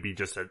was going to be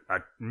just a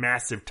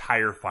massive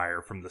tire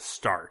fire from the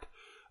start,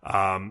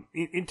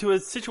 into a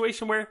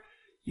situation where,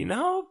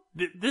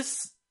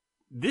 this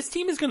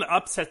team is going to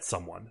upset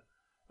someone.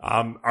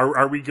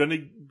 Are we going to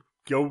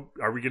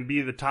be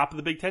at the top of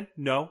the Big Ten?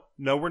 No,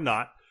 we're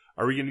not.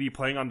 Are we going to be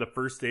playing on the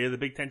first day of the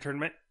Big Ten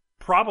tournament?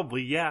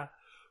 Probably, yeah.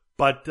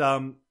 But,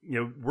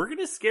 we're going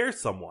to scare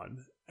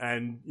someone,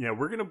 and,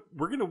 we're going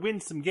to win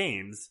some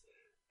games.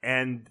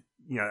 And,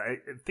 I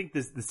think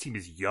this team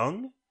is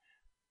young,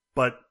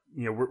 but,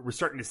 we're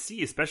starting to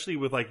see, especially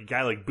with like a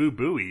guy like Boo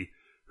Buie,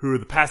 who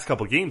the past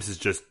couple games has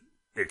just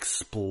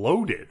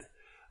exploded.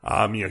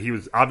 He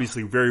was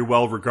obviously very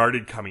well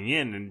regarded coming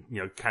in and,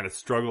 kind of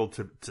struggled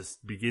to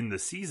begin the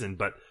season,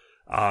 but,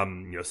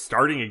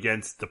 starting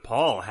against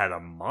DePaul had a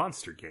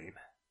monster game.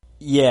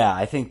 Yeah,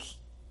 I think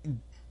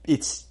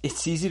it's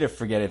easy to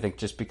forget, I think,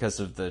 just because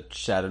of the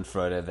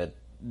schadenfreude that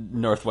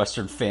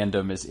Northwestern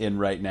fandom is in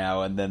right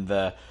now, and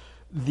then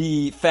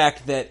the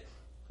fact that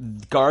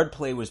guard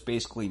play was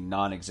basically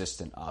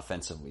non-existent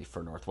offensively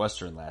for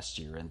Northwestern last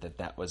year, and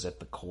that was at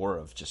the core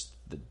of just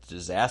the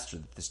disaster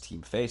that this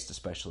team faced,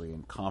 especially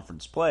in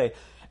conference play.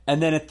 And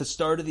then at the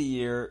start of the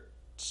year,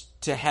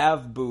 to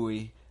have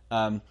Buie,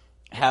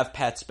 have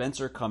Pat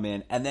Spencer come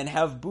in, and then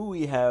have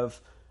Buie have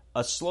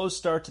a slow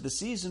start to the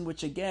season,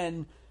 which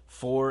again,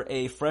 for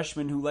a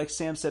freshman who, like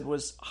Sam said,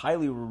 was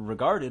highly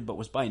regarded, but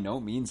was by no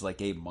means like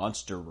a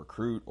monster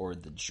recruit or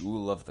the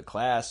jewel of the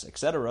class,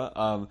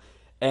 etc.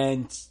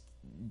 And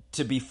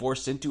to be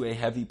forced into a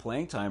heavy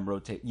playing time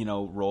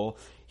role,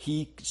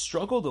 he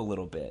struggled a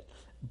little bit.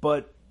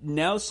 But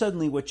now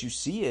suddenly what you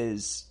see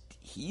is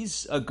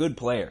he's a good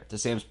player, to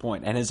Sam's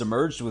point, and has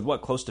emerged with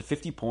close to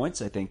 50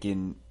 points, I think,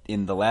 in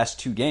the last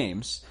 2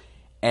 games.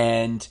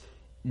 And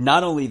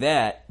not only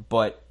that,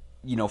 but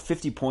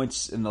 50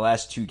 points in the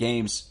last 2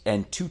 games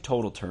and 2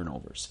 total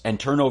turnovers. And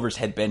turnovers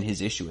had been his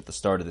issue at the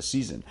start of the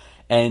season.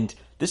 And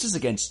this is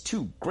against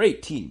 2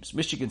 great teams,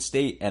 Michigan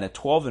State and a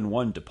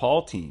 12-1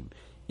 DePaul team,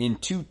 in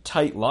 2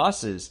 tight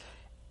losses.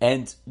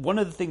 And one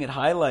of the thing it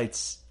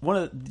highlights,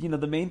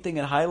 the main thing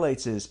it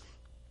highlights is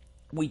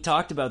we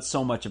talked about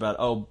so much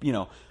about,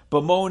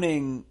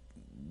 bemoaning,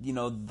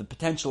 the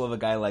potential of a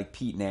guy like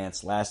Pete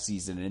Nance last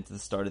season and into the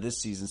start of this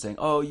season, saying,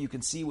 you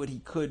can see what he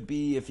could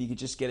be if he could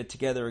just get it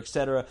together,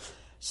 etc.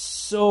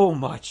 So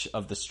much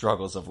of the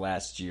struggles of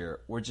last year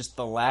were just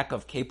the lack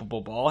of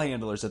capable ball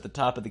handlers at the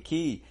top of the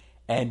key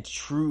and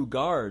true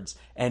guards.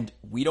 And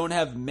we don't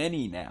have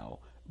many now.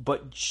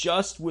 But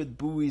just with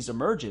Bowie's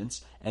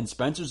emergence and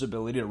Spencer's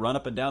ability to run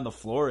up and down the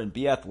floor and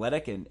be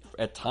athletic and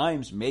at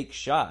times make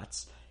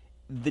shots,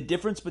 the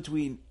difference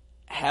between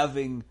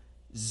having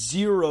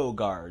 0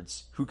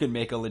 guards who can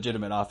make a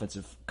legitimate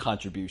offensive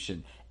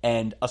contribution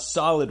and a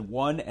solid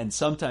 1 and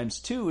sometimes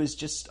 2 is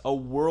just a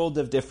world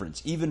of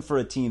difference, even for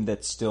a team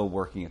that's still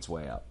working its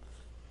way up.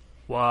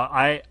 Well,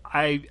 I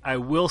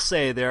will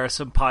say there are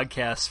some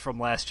podcasts from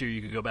last year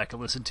you could go back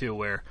and listen to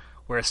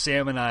where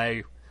Sam and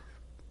I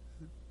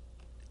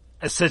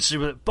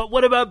essentially, but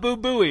what about Boo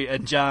Buie?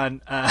 And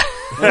John,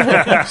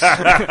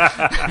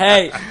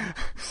 hey,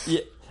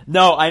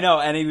 no, I know,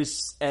 and he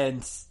was,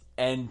 and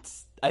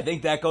I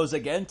think that goes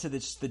again to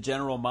the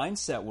general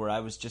mindset where I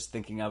was just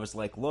thinking, I was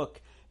like,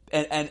 look,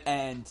 and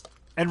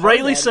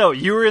rightly so.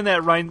 You were in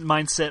that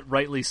mindset,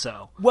 rightly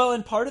so. Well,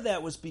 and part of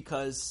that was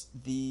because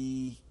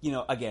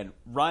again,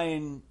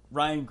 Ryan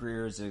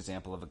Greer is an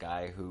example of a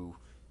guy who,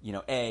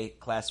 A,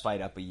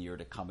 classified up a year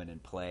to come in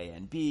and play,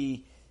 and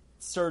B,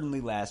 certainly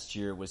last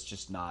year was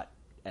just not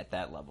at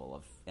that level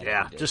of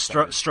just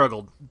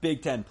struggled.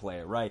 Big Ten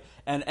player, right?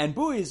 And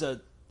Bowie is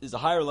a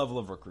higher level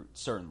of recruit,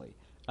 certainly.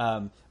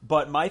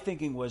 But my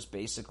thinking was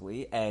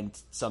basically, and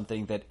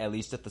something that at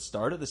least at the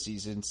start of the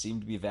season seemed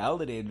to be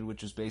validated,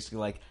 which was basically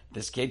like,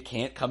 this kid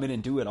can't come in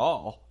and do it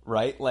all,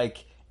 right?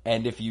 Like,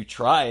 and if you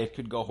try, it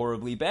could go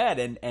horribly bad.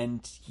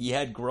 And he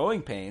had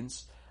growing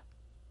pains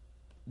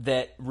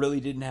that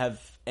really didn't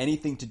have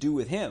anything to do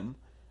with him,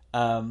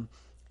 other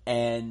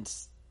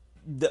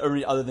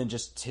than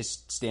just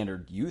his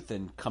standard youth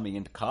and coming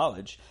into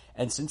college,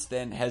 and since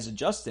then has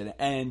adjusted.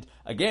 And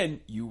again,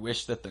 you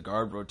wish that the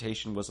guard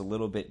rotation was a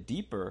little bit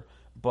deeper,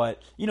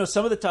 but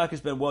some of the talk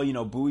has been,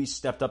 Bowie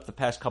stepped up the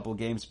past couple of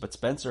games, but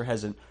Spencer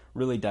hasn't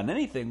really done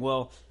anything.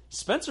 Well,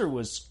 Spencer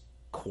was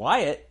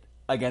quiet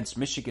against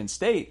Michigan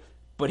State,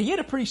 but he had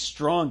a pretty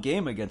strong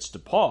game against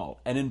DePaul,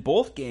 and in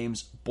both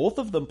games, both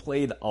of them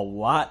played a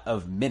lot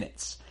of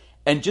minutes.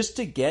 And just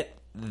to get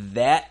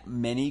that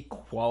many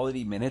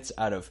quality minutes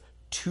out of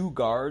 2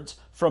 guards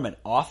from an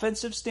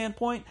offensive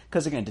standpoint,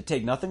 because again, to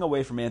take nothing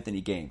away from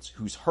Anthony Gaines,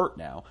 who's hurt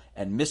now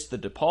and missed the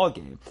DePaul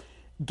game,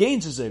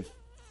 Gaines is a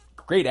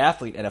great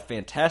athlete and a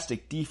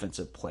fantastic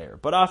defensive player,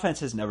 but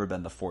offense has never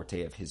been the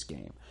forte of his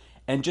game.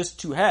 And just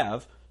to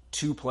have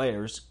 2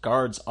 players,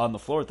 guards on the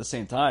floor at the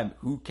same time,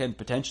 who can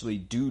potentially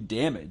do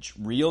damage,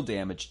 real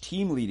damage,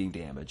 team-leading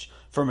damage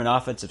from an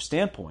offensive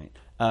standpoint,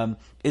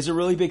 is a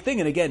really big thing.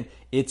 And again,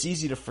 it's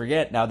easy to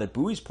forget now that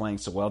Bowie's playing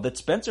so well that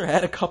Spencer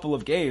had a couple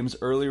of games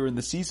earlier in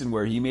the season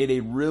where he made a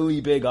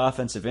really big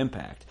offensive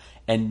impact.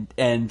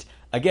 And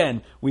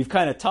again, we've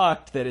kind of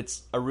talked that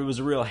it was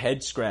a real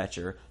head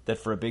scratcher that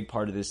for a big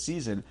part of this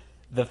season,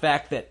 the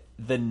fact that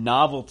the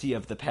novelty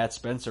of the Pat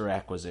Spencer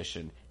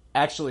acquisition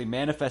actually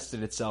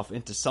manifested itself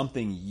into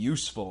something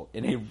useful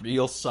in a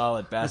real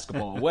solid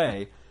basketball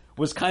way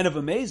was kind of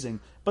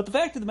amazing. But the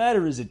fact of the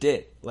matter is it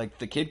did. Like,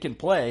 the kid can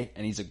play,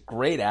 and he's a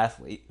great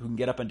athlete who can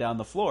get up and down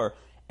the floor.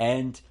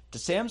 And to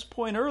Sam's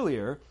point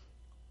earlier,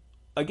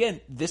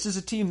 again, this is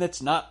a team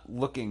that's not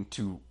looking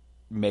to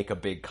make a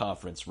big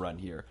conference run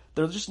here.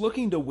 They're just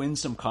looking to win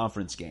some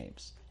conference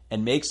games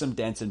and make some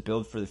dents and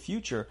build for the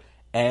future.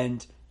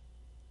 And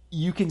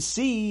you can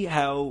see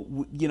how,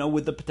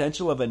 with the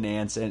potential of a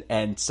Nance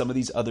and some of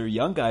these other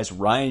young guys,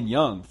 Ryan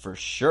Young for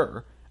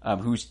sure,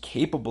 who's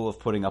capable of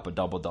putting up a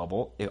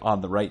double-double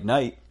on the right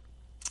night.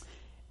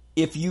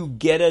 If you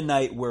get a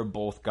night where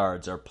both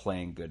guards are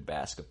playing good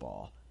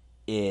basketball,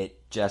 it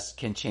just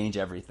can change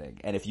everything.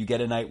 And if you get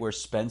a night where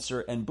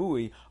Spencer and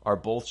Bowie are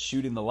both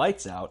shooting the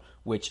lights out,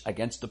 which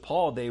against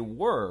DePaul they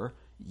were,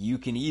 you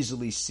can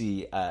easily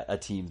see a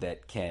team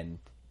that can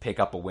pick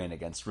up a win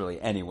against really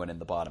anyone in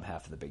the bottom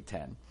half of the Big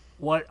Ten.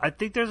 Well, I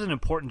think there's an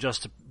important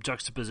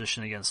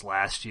juxtaposition against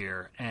last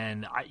year.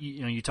 And,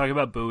 you talk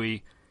about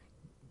Bowie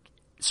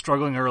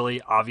struggling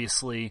early,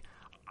 obviously.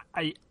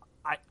 I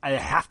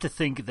have to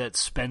think that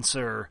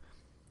Spencer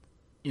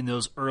in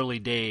those early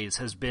days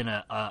has been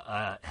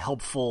a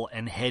helpful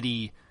and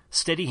heady,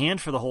 steady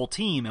hand for the whole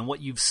team. And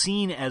what you've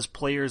seen as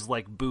players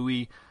like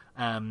Bowie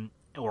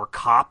or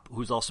Kopp,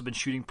 who's also been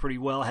shooting pretty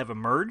well, have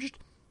emerged,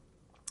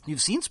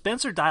 you've seen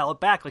Spencer dial it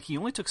back. Like, he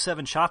only took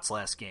 7 shots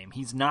last game.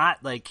 He's not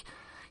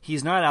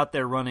out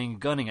there running,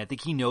 gunning. I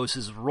think he knows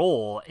his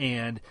role,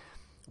 and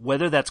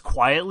whether that's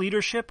quiet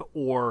leadership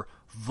or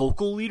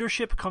vocal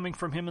leadership coming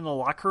from him in the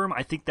locker room,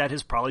 I think that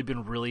has probably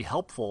been really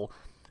helpful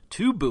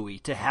to Bowie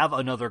to have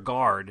another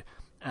guard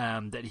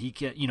that he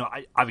can,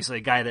 obviously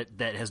a guy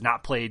that has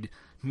not played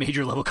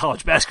major level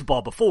college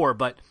basketball before,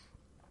 but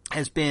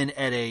has been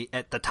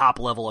at the top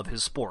level of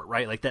his sport,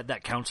 right? Like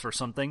that counts for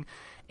something.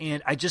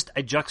 And I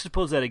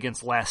juxtapose that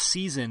against last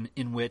season,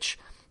 in which,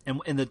 and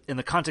in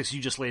the context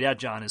you just laid out,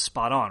 John, is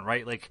spot on,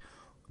 right? Like,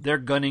 they're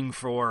gunning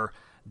for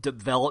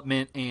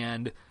development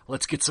and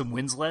let's get some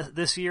wins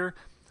this year.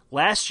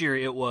 Last year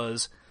it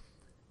was,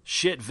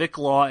 shit, Vic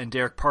Law and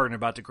Derek Parton are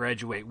about to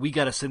graduate. We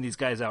got to send these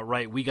guys out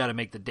right. We got to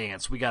make the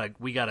dance. We got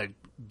to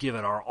give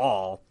it our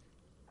all.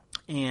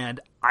 And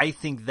I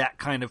think that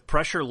kind of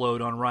pressure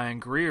load on Ryan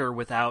Greer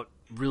without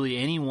really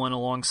anyone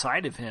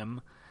alongside of him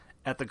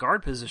at the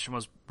guard position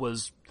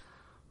was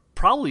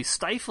probably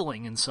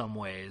stifling in some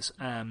ways.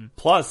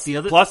 Plus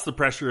the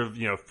pressure of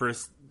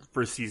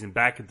first season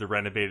back at the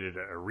renovated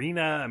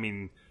arena. I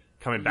mean,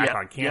 coming back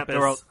on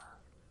campus.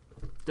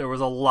 There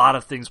was a lot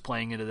of things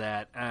playing into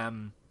that.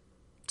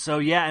 So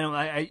yeah, and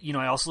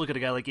I also look at a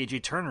guy like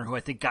AJ Turner, who I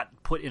think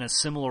got put in a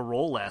similar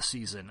role last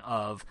season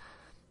of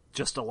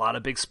just a lot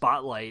of big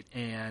spotlight,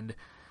 and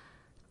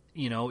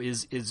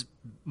is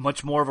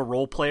much more of a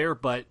role player,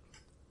 but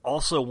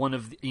also one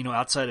of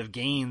outside of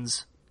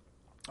Gaines,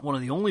 one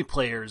of the only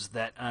players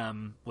that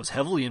was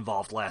heavily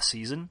involved last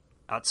season.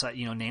 Outside,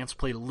 Nance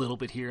played a little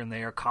bit here and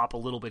there, Kopp a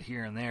little bit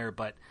here and there,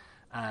 but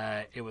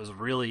it was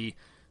really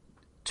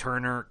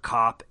Turner,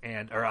 Kopp,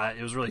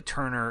 it was really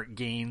Turner,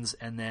 Gaines,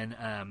 and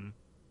then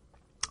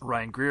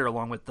Ryan Greer,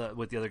 along with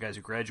the other guys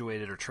who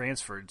graduated or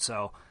transferred.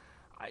 So,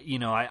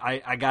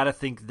 I got to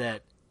think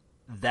that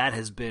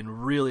has been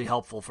really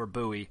helpful for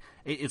Bowie.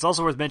 It's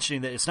also worth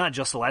mentioning that it's not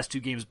just the last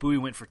 2 games. Bowie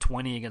went for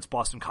 20 against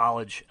Boston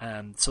College.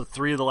 So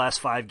 3 of the last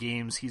 5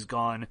 games, he's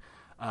gone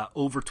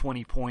over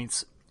 20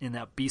 points. In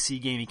that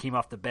BC game, he came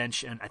off the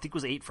bench and I think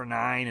was 8 for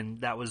 9,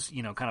 and that was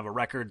kind of a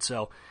record.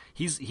 So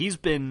he's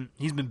been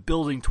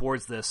building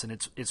towards this, and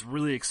it's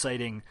really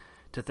exciting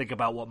to think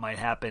about what might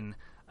happen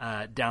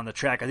down the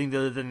track. I think the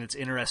other thing that's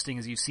interesting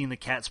is you've seen the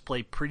Cats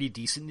play pretty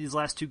decent in these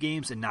last 2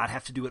 games and not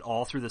have to do it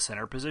all through the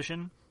center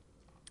position.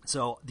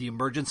 So the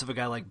emergence of a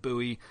guy like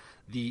Bowie,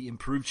 the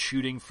improved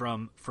shooting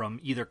from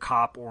either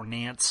Kopp or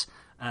Nance,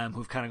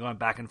 who've kind of gone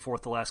back and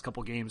forth the last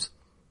couple games,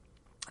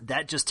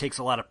 that just takes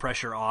a lot of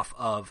pressure off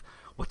of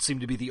what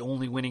seemed to be the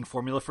only winning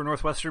formula for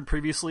Northwestern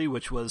previously,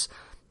 which was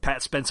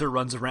Pat Spencer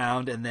runs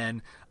around and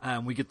then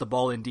we get the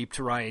ball in deep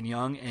to Ryan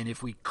Young. And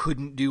if we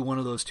couldn't do one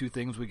of those 2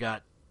 things, we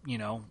got,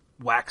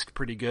 waxed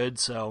pretty good.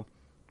 So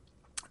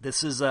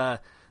this is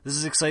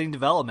exciting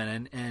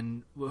development.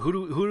 And who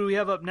do we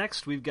have up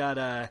next? We've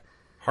got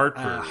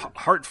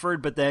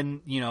Hartford, but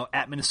then,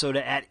 at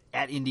Minnesota,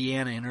 at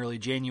Indiana in early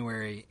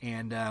January.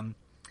 And,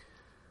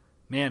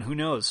 man, who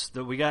knows?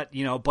 We got,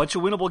 a bunch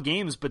of winnable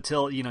games, but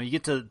till, you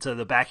get to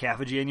the back half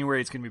of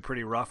January, it's going to be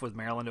pretty rough with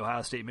Maryland,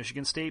 Ohio State,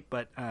 Michigan State.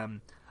 But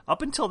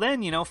up until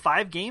then,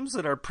 5 games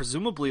that are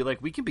presumably,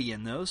 like, we can be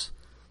in those.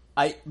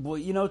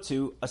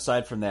 Too,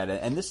 aside from that,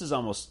 and this is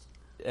almost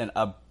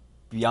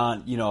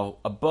beyond,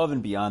 above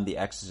and beyond the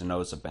X's and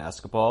O's of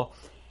basketball,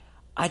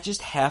 I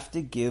just have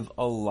to give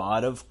a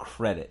lot of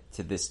credit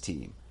to this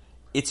team.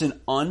 It's an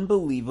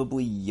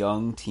unbelievably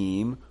young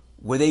team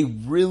with a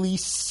really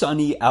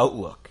sunny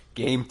outlook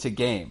game to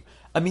game.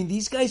 I mean,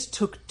 these guys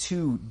took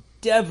 2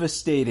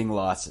 devastating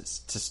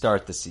losses to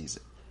start the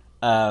season.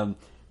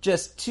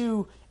 Just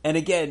 2, and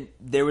again,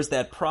 there was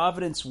that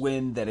Providence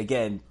win that,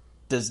 again,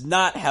 does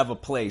not have a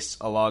place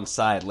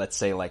alongside, let's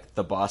say, like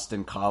the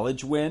Boston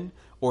College win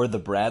or the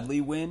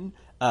Bradley win,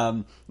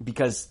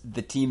 because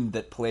the team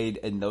that played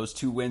in those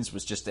 2 wins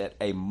was just at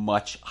a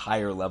much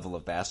higher level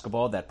of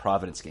basketball. That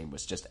Providence game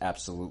was just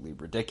absolutely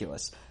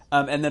ridiculous.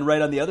 And then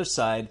right on the other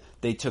side,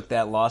 they took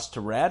that loss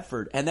to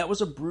Radford, and that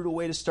was a brutal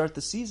way to start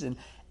the season.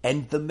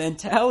 And the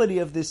mentality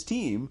of this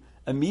team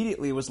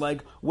immediately was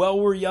like, well,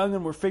 we're young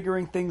and we're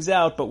figuring things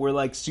out, but we're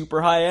like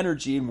super high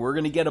energy and we're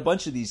going to get a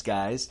bunch of these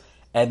guys.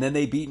 And then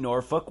they beat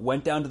Norfolk,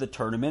 went down to the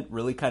tournament,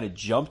 really kind of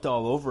jumped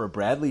all over a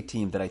Bradley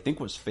team that I think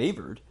was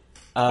favored.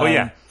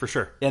 For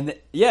sure. And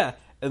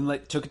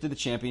took it to the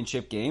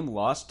championship game,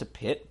 lost to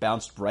Pitt,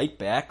 bounced right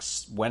back,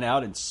 went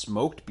out and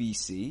smoked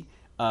BC.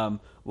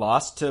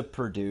 Lost to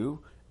Purdue,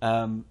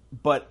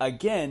 but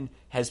again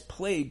has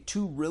played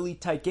 2 really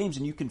tight games,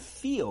 and you can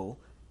feel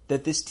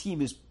that this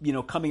team is,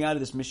 coming out of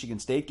this Michigan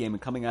State game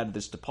and coming out of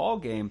this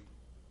DePaul game,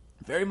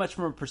 very much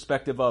from a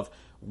perspective of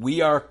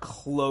we are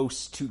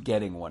close to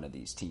getting one of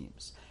these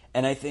teams,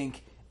 and I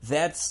think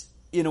that's,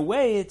 in a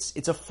way,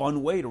 it's a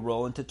fun way to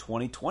roll into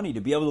 2020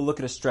 to be able to look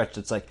at a stretch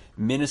that's like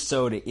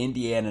Minnesota,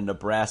 Indiana,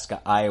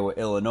 Nebraska, Iowa,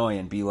 Illinois,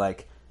 and be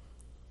like,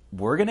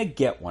 we're going to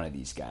get one of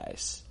these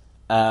guys.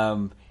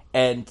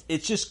 And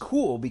it's just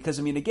cool because,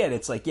 I mean, again,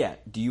 it's like, yeah,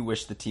 do you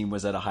wish the team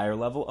was at a higher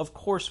level? Of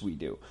course we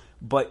do.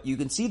 But you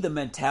can see the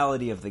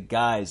mentality of the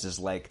guys is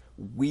like,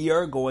 we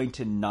are going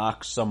to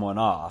knock someone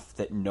off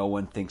that no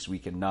one thinks we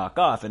can knock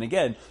off. And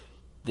again,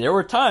 there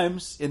were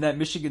times in that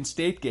Michigan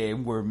State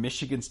game where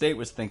Michigan State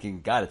was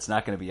thinking, God, it's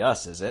not going to be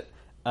us, is it?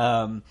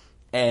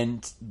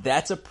 And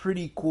that's a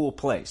pretty cool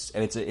place.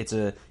 And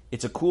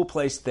it's a cool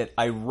place that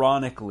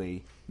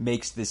ironically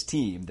makes this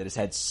team that has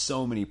had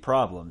so many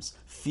problems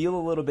feel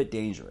a little bit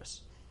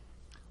dangerous.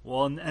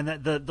 Well,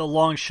 and the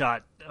long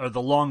shot or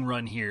the long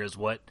run here is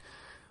what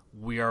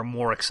we are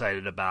more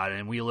excited about,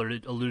 and we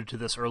alluded to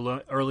this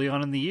early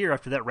on in the year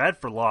after that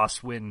Radford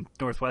loss, when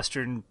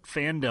Northwestern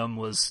fandom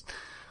was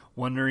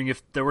wondering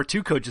if there were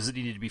two coaches that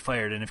needed to be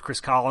fired, and if Chris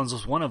Collins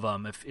was one of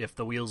them, if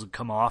the wheels would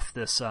come off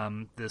this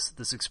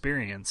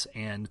experience.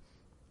 And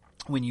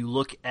when you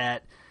look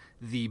at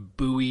the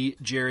Bowie,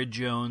 Jared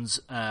Jones,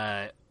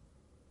 Robbie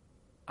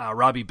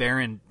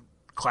Barron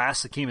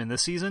class that came in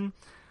this season,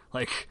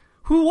 like,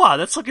 wow,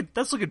 that's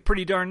looking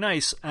pretty darn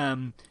nice.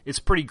 It's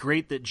pretty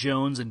great that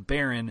Jones and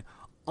Barron,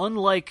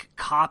 unlike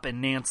Kopp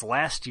and Nance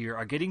last year,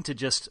 are getting to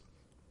just.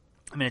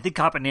 I mean, I think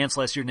Kopp and Nance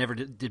last year never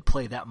did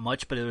play that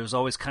much, but it was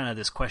always kind of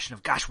this question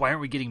of, gosh, why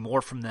aren't we getting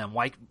more from them?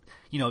 Why,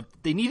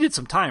 they needed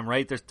some time,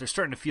 right? They're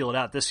starting to feel it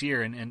out this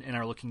year and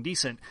are looking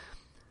decent.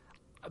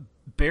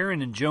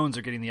 Barron and Jones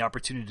are getting the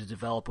opportunity to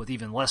develop with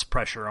even less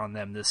pressure on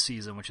them this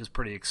season, which is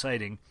pretty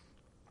exciting.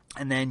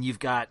 And then you've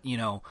got,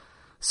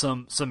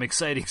 some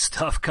exciting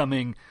stuff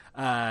coming,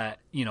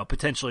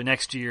 potentially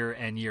next year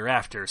and year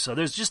after. So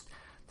there's just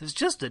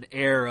an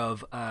air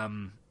of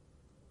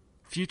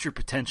future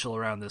potential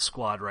around this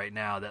squad right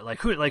now that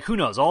who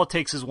knows? All it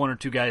takes is one or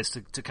two guys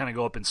to kind of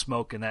go up in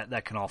smoke, and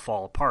that can all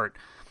fall apart.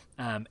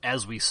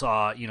 As we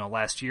saw,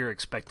 last year,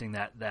 expecting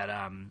that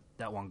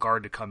one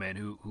guard to come in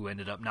who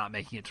ended up not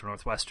making it to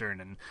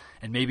Northwestern,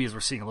 and maybe as we're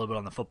seeing a little bit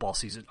on the football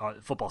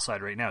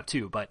side right now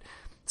too, but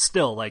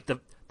still, like the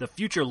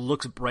future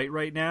looks bright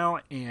right now,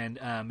 and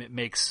it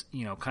makes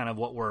kind of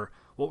what we're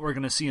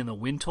going to see in the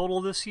win total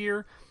this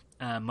year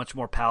much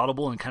more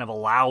palatable, and kind of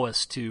allow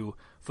us to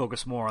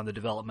focus more on the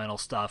developmental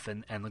stuff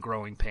and the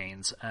growing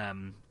pains,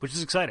 which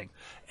is exciting.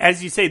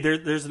 As you say,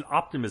 there's an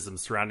optimism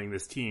surrounding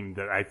this team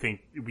that I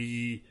think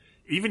we,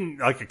 even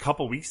like a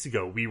couple weeks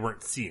ago, we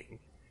weren't seeing.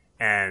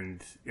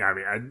 And I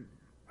mean,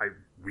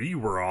 we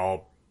were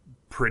all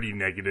pretty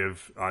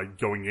negative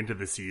going into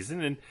the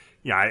season, and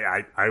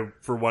I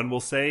for one will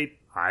say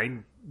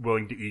I'm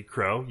willing to eat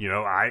crow.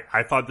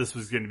 I thought this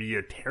was going to be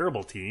a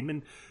terrible team,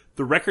 and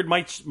the record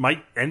might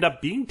end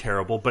up being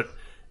terrible, but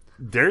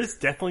there's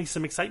definitely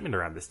some excitement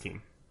around this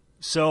team.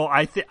 So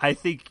I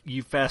think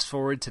you fast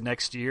forward to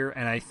next year,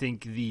 and I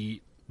think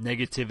the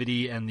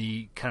negativity and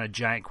the kind of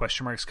giant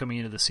question marks coming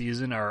into the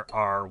season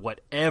are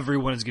what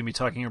everyone is going to be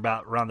talking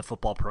about around the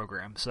football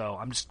program. So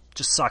I'm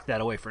just sock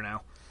that away for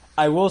now.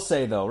 I will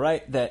say, though,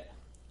 right, that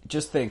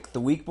just think, the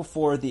week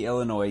before the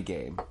Illinois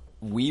game,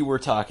 we were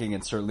talking,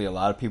 and certainly a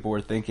lot of people were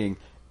thinking,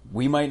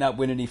 we might not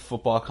win any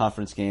football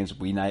conference games,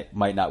 we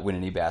might not win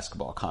any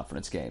basketball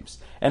conference games.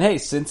 And hey,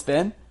 since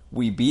then,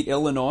 we beat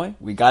Illinois,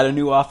 we got a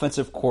new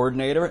offensive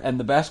coordinator, and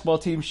the basketball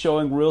team's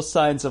showing real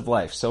signs of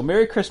life. So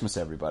Merry Christmas,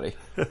 everybody.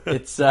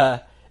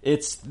 There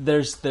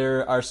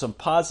are some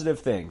positive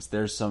things.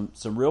 There's some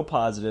real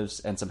positives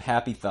and some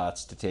happy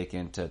thoughts to take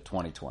into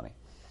 2020.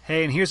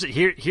 Hey, and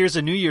here's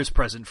a New Year's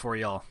present for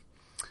y'all.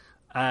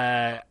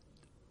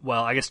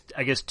 Well, I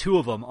guess two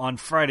of them. On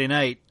Friday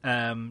night,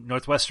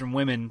 Northwestern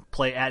women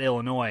play at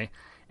Illinois,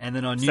 and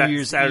then on New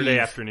Year's Saturday Eve,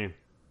 afternoon.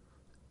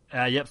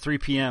 3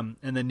 p.m.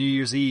 And then New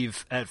Year's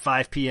Eve at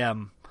 5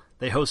 p.m.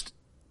 they host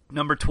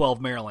number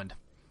 12 Maryland.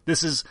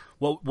 This is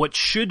what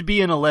should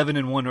be an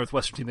 11-1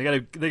 Northwestern team. They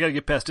got to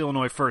get past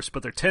Illinois first,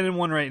 but they're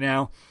 10-1 right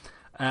now.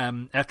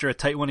 After a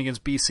tight one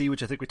against BC,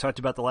 which I think we talked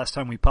about the last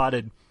time we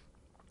potted,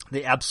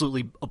 they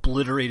absolutely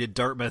obliterated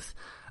Dartmouth,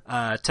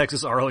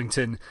 Texas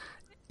Arlington,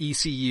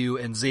 ECU,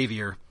 and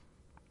Xavier,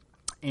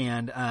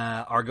 and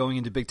are going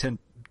into Big Ten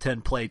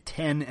play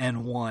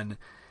 10-1.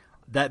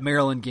 That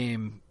Maryland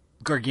game,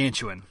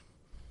 gargantuan.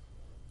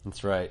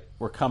 That's right.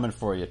 We're coming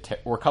for you.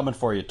 We're coming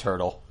for you,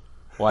 Turtle.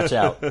 Watch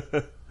out.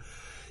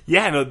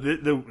 Yeah, no,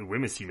 the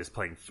women's team is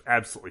playing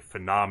absolutely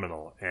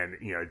phenomenal, and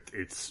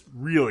it's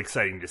real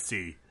exciting to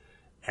see.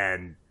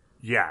 And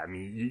yeah, I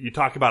mean, you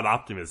talk about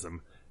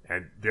optimism,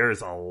 and there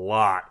is a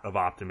lot of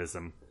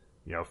optimism,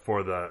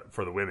 for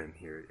the women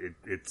here.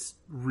 It's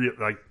real,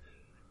 like,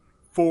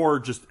 for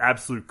just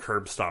absolute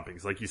curb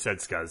stompings, like you said,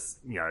 Scuzz.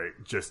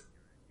 Just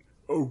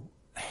a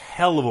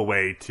hell of a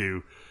way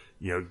to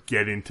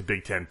get into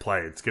Big Ten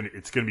play. It's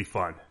gonna be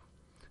fun.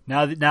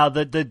 Now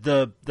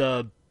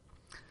the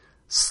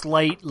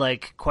slight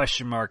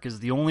question mark is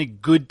the only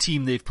good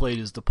team they've played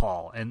is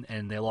DePaul,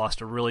 and they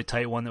lost a really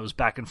tight one that was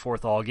back and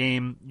forth all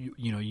game.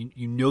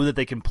 You know that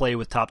they can play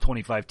with top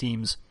 25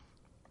 teams,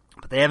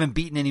 but they haven't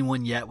beaten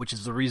anyone yet, which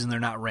is the reason they're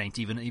not ranked,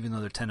 even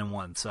though they're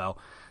 10-1. So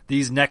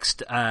these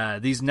next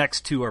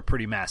two are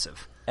pretty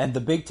massive. And the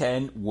Big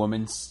Ten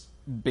women's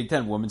Big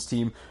Ten women's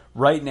team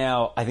right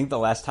now, I think the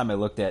last time I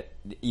looked at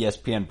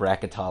ESPN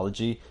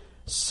bracketology,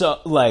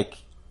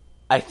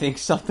 I think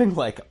something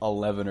like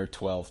 11 or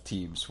 12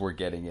 teams were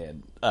getting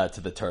in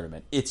to the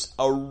tournament. It's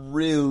a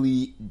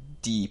really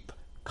deep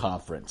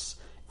conference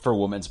for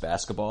women's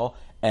basketball,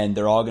 and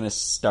they're all going to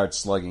start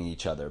slugging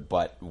each other,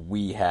 but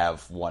we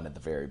have one of the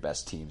very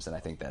best teams, and I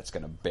think that's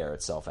going to bear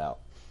itself out.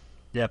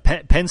 Yeah,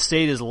 Penn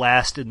State is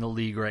last in the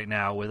league right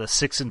now with a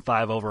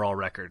 6-5 overall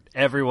record.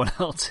 Everyone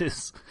else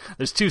is.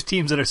 There's two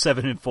teams that are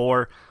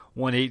 7-4,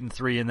 one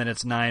 8-3, and then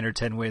it's 9 or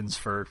 10 wins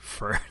for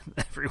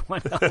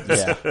everyone else.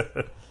 Yeah,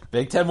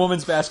 Big Ten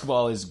women's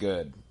basketball is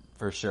good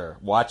for sure.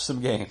 Watch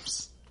some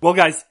games. Well,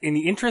 guys, in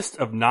the interest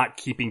of not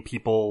keeping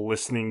people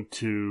listening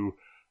to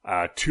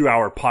a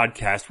 2-hour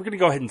podcast, we're going to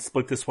go ahead and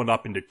split this one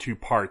up into 2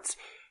 parts.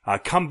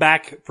 Come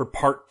back for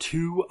part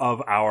 2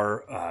 of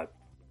our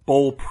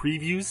bowl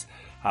previews.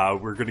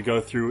 We're going to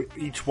go through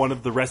each one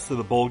of the rest of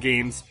the bowl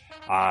games,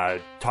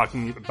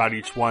 talking about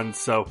each one.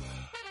 So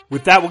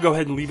with that, we'll go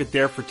ahead and leave it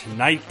there for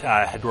tonight.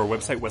 Head to our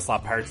website,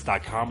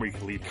 westlotpirates.com, where you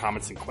can leave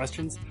comments and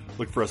questions.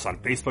 Look for us on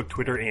Facebook,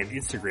 Twitter, and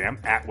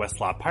Instagram at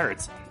Westlot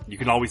Pirates. You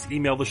can always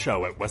email the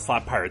show at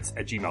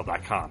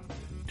westlotpirates@gmail.com.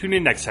 Tune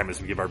in next time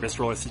as we give our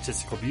visceral and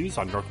statistical views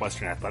on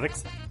Northwestern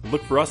athletics. And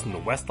look for us in the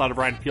west lot of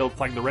Ryan Field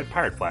flying the red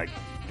pirate flag,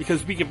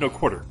 because we give no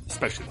quarter,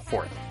 especially the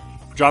fourth.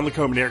 For John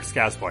Lacombe and Eric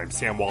Scasbo, I'm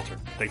Sam Walter.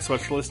 Thanks so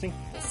much for listening.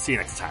 We'll see you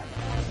next time.